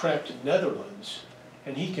Utrecht, Netherlands,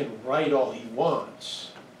 and he can write all he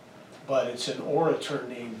wants, but it's an orator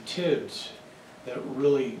named Tibbs that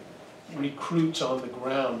really recruits on the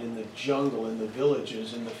ground in the jungle, in the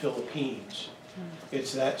villages in the Philippines.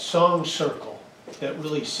 It's that song circle that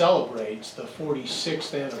really celebrates the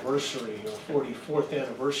 46th anniversary or 44th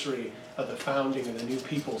anniversary of the founding of the New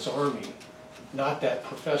People's Army, not that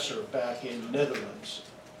professor back in Netherlands,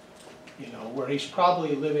 you know, where he's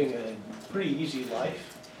probably living a pretty easy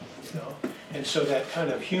life, you know, and so that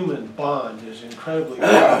kind of human bond is incredibly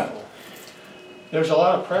powerful. There's a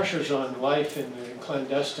lot of pressures on life in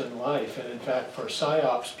clandestine life, and in fact for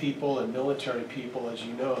PSYOPs people and military people, as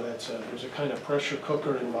you know, there's a kind of pressure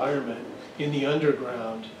cooker environment in the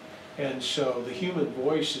underground, and so the human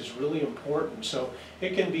voice is really important. So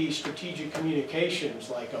it can be strategic communications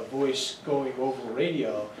like a voice going over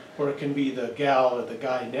radio, or it can be the gal or the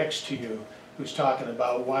guy next to you who's talking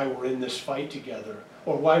about why we're in this fight together,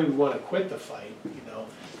 or why we want to quit the fight, you know.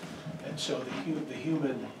 And so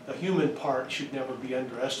the human part should never be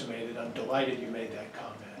underestimated. I'm delighted you made that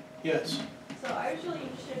comment. Yes? So I was really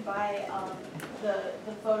interested by the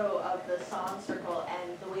photo of the song circle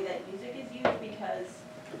and the way that music is used, because,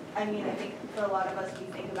 I mean, I think for a lot of us, we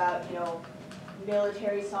think about, you know,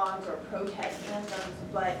 military songs or protest anthems,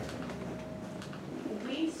 but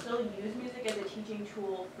we still use music as a teaching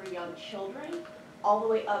tool for young children, all the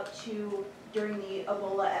way up to during the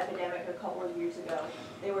Ebola epidemic a couple of years ago.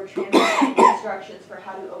 They were transmitting instructions for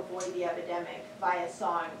how to avoid the epidemic via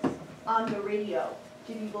songs on the radio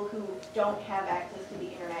to people who don't have access to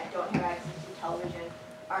the internet, don't have access to television,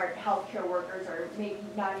 aren't healthcare workers, or maybe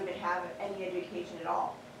not even have any education at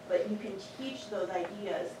all. But you can teach those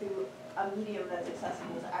ideas through a medium that's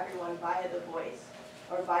accessible to everyone via the voice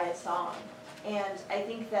or via song. And I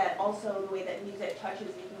think that also the way that music touches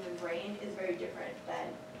the human brain is very different than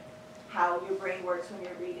how your brain works when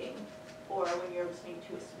you're reading or when you're listening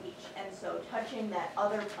to a speech. And so touching that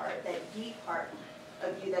other part, that deep part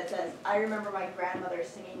of you that says, I remember my grandmother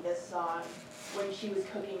singing this song when she was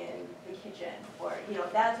cooking in the kitchen, or, you know,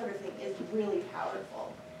 that sort of thing is really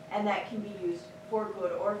powerful. And that can be used for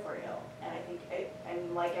good or for ill. And I think, I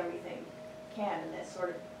mean, like everything can in this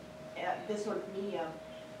sort of medium,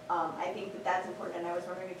 I think that that's important. And I was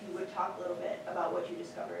wondering if you would talk a little bit about what you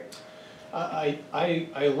discovered.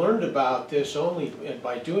 I learned about this only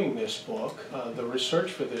by doing this book. The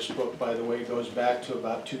research for this book, by the way, goes back to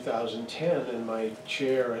about 2010 in my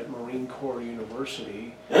chair at Marine Corps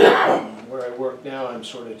University. Where I work now, I'm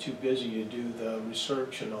sort of too busy to do the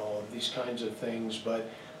research and all of these kinds of things, but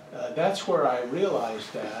that's where I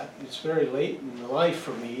realized that. It's very late in life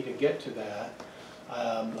for me to get to that.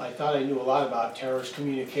 I thought I knew a lot about terrorist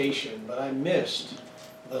communication, but I missed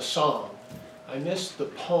the song. I missed the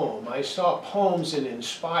poem. I saw poems in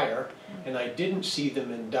Inspire, and I didn't see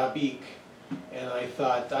them in Dabiq. And I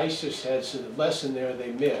thought ISIS has a lesson there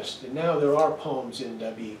they missed. And now there are poems in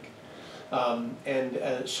Dabiq.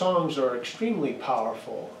 Songs are extremely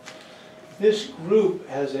powerful. This group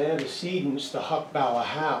has antecedents, the Haq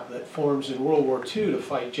Balahap, that forms in World War II to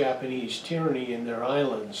fight Japanese tyranny in their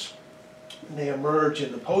islands. And they emerge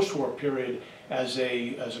in the post-war period as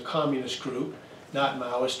a communist group, not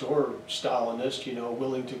Maoist or Stalinist, you know,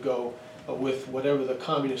 willing to go with whatever the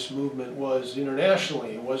communist movement was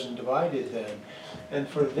internationally. It wasn't divided then. And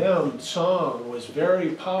for them, song was very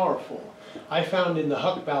powerful. I found in the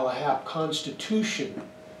Haq Balahap Constitution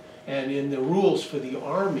and in the rules for the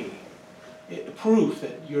Army proof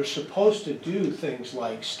that you're supposed to do things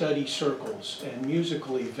like study circles and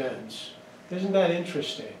musical events. Isn't that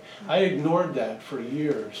interesting? I ignored that for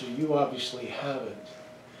years, and you obviously haven't.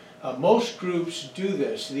 Most groups do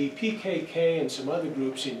this. The PKK and some other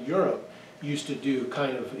groups in Europe used to do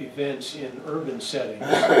kind of events in urban settings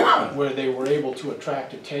where they were able to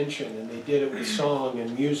attract attention, and they did it with song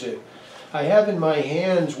and music. I have in my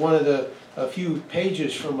hands a few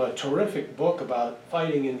pages from a terrific book about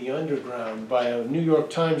fighting in the underground by a New York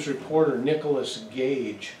Times reporter, Nicholas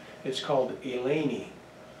Gage. It's called Eleni.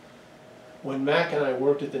 When Mac and I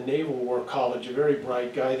worked at the Naval War College, a very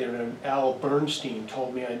bright guy there named Al Bernstein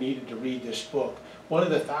told me I needed to read this book. One of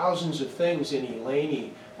the thousands of things in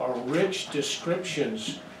Eleni are rich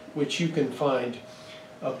descriptions which you can find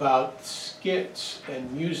about skits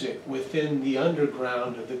and music within the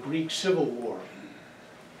underground of the Greek Civil War.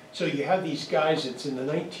 So you have these guys, it's in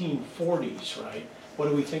the 1940s, right? What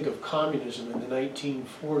do we think of communism in the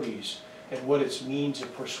 1940s and what its means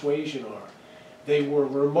of persuasion are? They were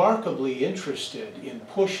remarkably interested in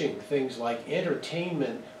pushing things like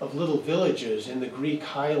entertainment of little villages in the Greek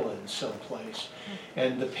highlands someplace.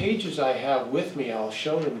 And the pages I have with me, I'll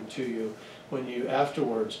show them to you when you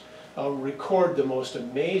afterwards, record the most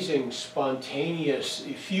amazing spontaneous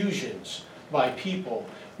effusions by people.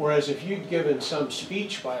 Whereas if you'd given some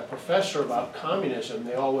speech by a professor about communism,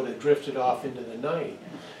 they all would have drifted off into the night.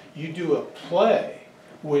 You do a play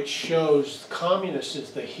which shows communists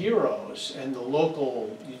as the heroes and the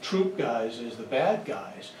local troop guys as the bad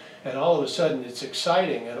guys. And all of a sudden it's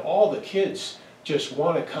exciting and all the kids just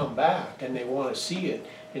want to come back and they want to see it.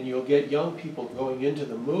 And you'll get young people going into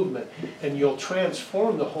the movement and you'll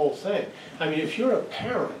transform the whole thing. I mean, if you're a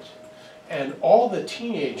parent and all the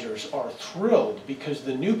teenagers are thrilled because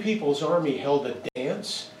the New People's Army held a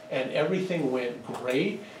dance and everything went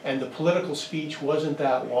great and the political speech wasn't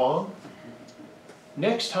that long,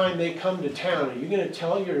 next time they come to town, are you going to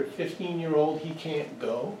tell your 15-year-old he can't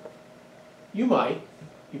go? You might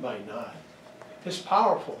not. It's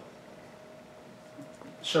powerful.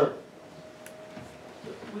 Sir?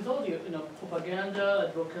 With all the propaganda,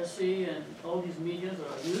 advocacy, and all these media that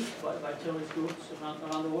are used by terrorist groups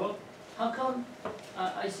around the world, how come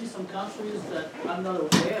I see some countries that I'm not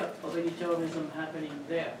aware of any terrorism happening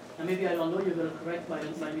there? And maybe I don't know, you're going to correct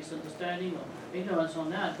my misunderstanding or ignorance on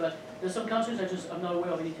that, but there's some countries I'm not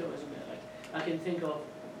aware of any terrorism there. Like I can think of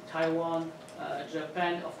Taiwan,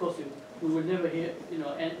 Japan. Of course, we will never hear,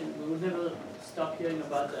 and we will never stop hearing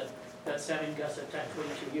about that sarin gas attack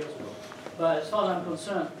 22 years ago. But as far as I'm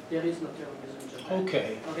concerned, there is no terrorism in Japan.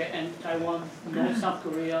 Okay. Okay, and Taiwan, North South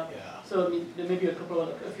Korea. Yeah. So I mean, there may be a few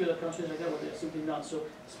other countries like that where they're simply not. So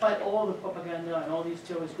despite all the propaganda and all these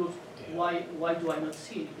terrorist groups, Yeah. why do I not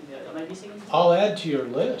see anything there? Am I missing anything? I'll add to your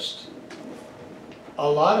list. A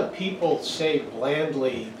lot of people say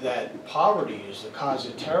blandly that poverty is the cause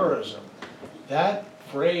of terrorism. That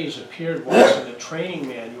phrase appeared once in a training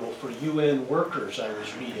manual for UN workers I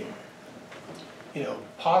was reading.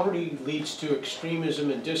 Poverty leads to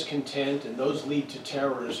extremism and discontent, and those lead to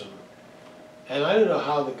terrorism. And I don't know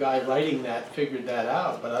how the guy writing that figured that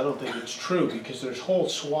out, but I don't think it's true, because there's whole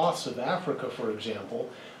swaths of Africa, for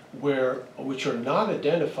example, which are not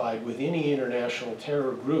identified with any international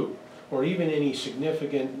terror group, or even any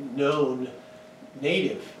significant known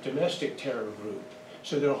native domestic terror group.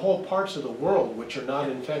 So there are whole parts of the world which are not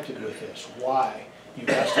infected with this. Why? You've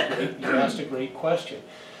asked a great question.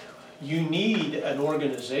 You need an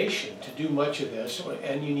organization to do much of this,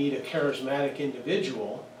 and you need a charismatic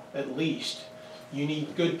individual, at least. You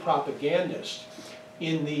need good propagandists.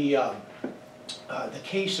 In the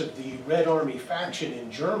case of the Red Army faction in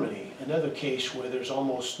Germany, another case where there's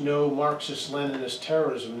almost no Marxist-Leninist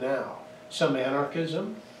terrorism now. Some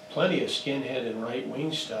anarchism, plenty of skinhead and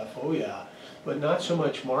right-wing stuff, oh yeah, but not so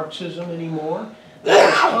much Marxism anymore. That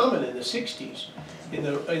was common in the 60s. In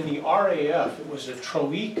the RAF, it was a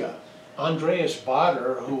troika. Andreas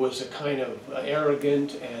Bader, who was a kind of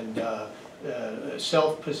arrogant and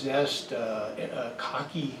self-possessed,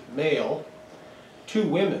 cocky male. Two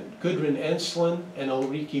women, Gudrun Ensslin and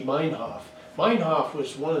Ulrike Meinhof. Meinhof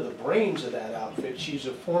was one of the brains of that outfit. She's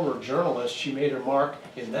a former journalist. She made her mark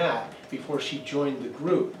in that before she joined the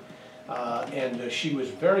group. And she was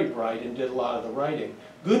very bright and did a lot of the writing.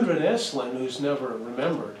 Gudrun Ensslin, who's never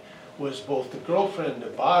remembered, was both the girlfriend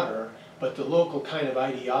of Bader, but the local kind of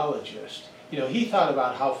ideologist. He thought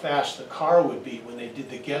about how fast the car would be when they did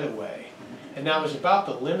the getaway. And that was about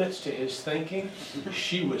the limits to his thinking.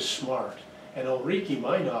 She was smart. And Ulrike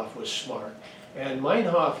Meinhof was smart. And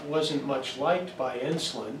Meinhof wasn't much liked by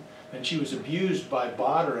Ensslin, and she was abused by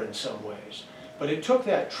Bader in some ways. But it took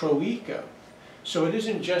that troika. So it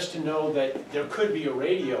isn't just to know that there could be a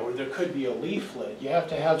radio or there could be a leaflet. You have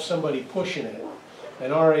to have somebody pushing it.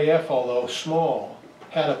 And RAF, although small,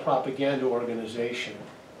 had a propaganda organization,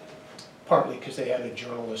 partly because they had a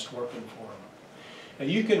journalist working for them. Now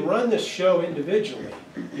you can run this show individually.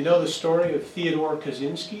 You know the story of Theodore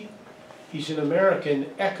Kaczynski? He's an American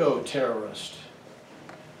eco-terrorist.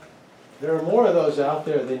 There are more of those out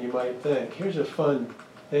there than you might think. Here's a fun,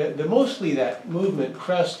 mostly that movement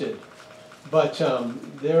crested, but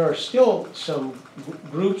there are still some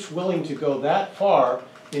groups willing to go that far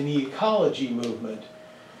in the ecology movement.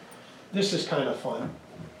 This is kind of fun.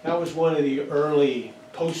 That was one of the early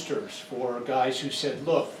posters for guys who said,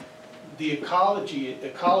 look, the ecology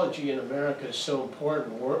in America is so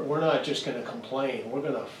important, we're not just going to complain, we're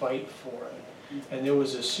going to fight for it. And there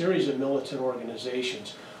was a series of militant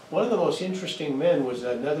organizations. One of the most interesting men was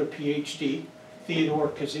another PhD, Theodore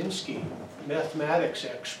Kaczynski, mathematics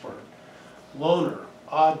expert, loner,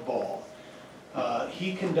 oddball.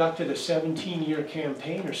 He conducted a 17-year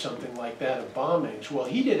campaign or something like that of bombings. Well,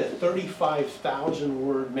 he did a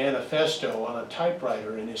 35,000-word manifesto on a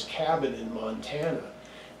typewriter in his cabin in Montana.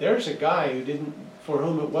 There's a guy for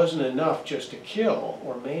whom it wasn't enough just to kill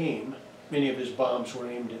or maim. Many of his bombs were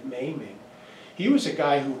aimed at maiming. He was a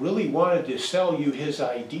guy who really wanted to sell you his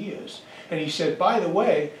ideas. And he said, by the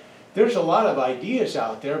way, there's a lot of ideas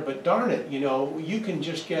out there, but darn it, you can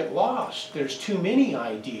just get lost. There's too many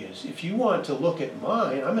ideas. If you want to look at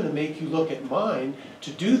mine, I'm going to make you look at mine.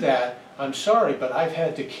 To do that, I'm sorry, but I've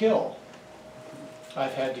had to kill.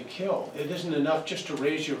 I've had to kill. It isn't enough just to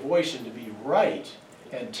raise your voice and to be right,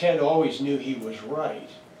 and Ted always knew he was right.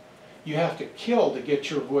 You have to kill to get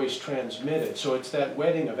your voice transmitted. So it's that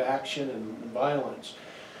wedding of action and violence.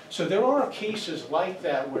 So there are cases like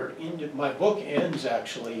that where my book ends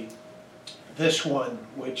actually, this one,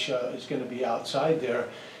 which is going to be outside there,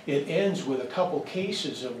 it ends with a couple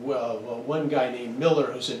cases of one guy named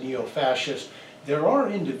Miller who's a neo-fascist. There are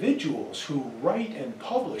individuals who write and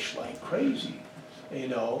publish like crazy,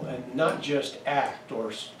 and not just act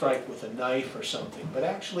or strike with a knife or something, but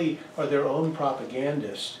actually are their own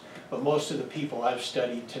propagandists. But most of the people I've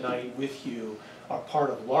studied tonight with you are part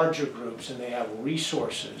of larger groups, and they have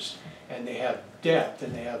resources, and they have depth,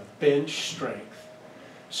 and they have bench strength.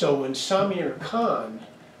 So when Samir Khan,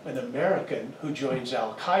 an American who joins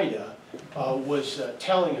Al-Qaeda, was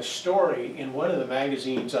telling a story in one of the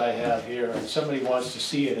magazines I have here, and somebody wants to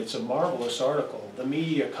see it, it's a marvelous article, The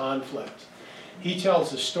Media Conflict. He tells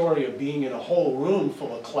the story of being in a whole room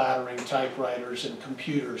full of clattering typewriters and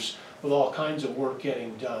computers with all kinds of work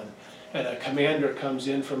getting done. And a commander comes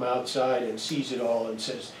in from outside and sees it all and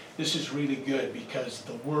says, this is really good because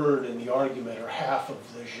the word and the argument are half of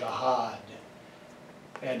the jihad.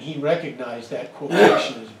 And he recognized that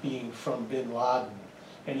quotation as being from bin Laden.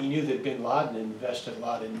 And he knew that bin Laden invested a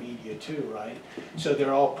lot in media too, right? So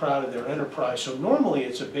they're all proud of their enterprise. So normally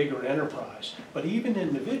it's a bigger enterprise, but even an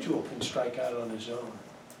individual can strike out on his own.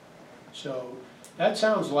 So that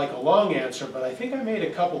sounds like a long answer, but I think I made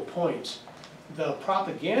a couple points. The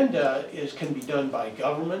propaganda can be done by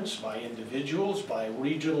governments, by individuals, by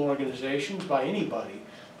regional organizations, by anybody.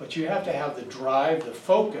 But you have to have the drive, the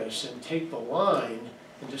focus, and take the line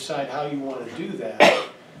and decide how you want to do that.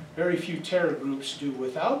 Very few terror groups do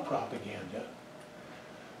without propaganda.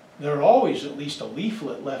 There are always at least a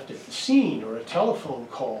leaflet left at the scene or a telephone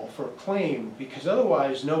call for a claim, because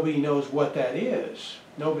otherwise nobody knows what that is.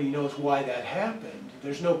 Nobody knows why that happened.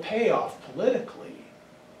 There's no payoff politically,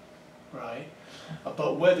 right?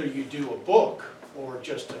 But whether you do a book or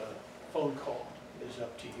just a phone call is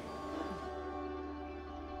up to you.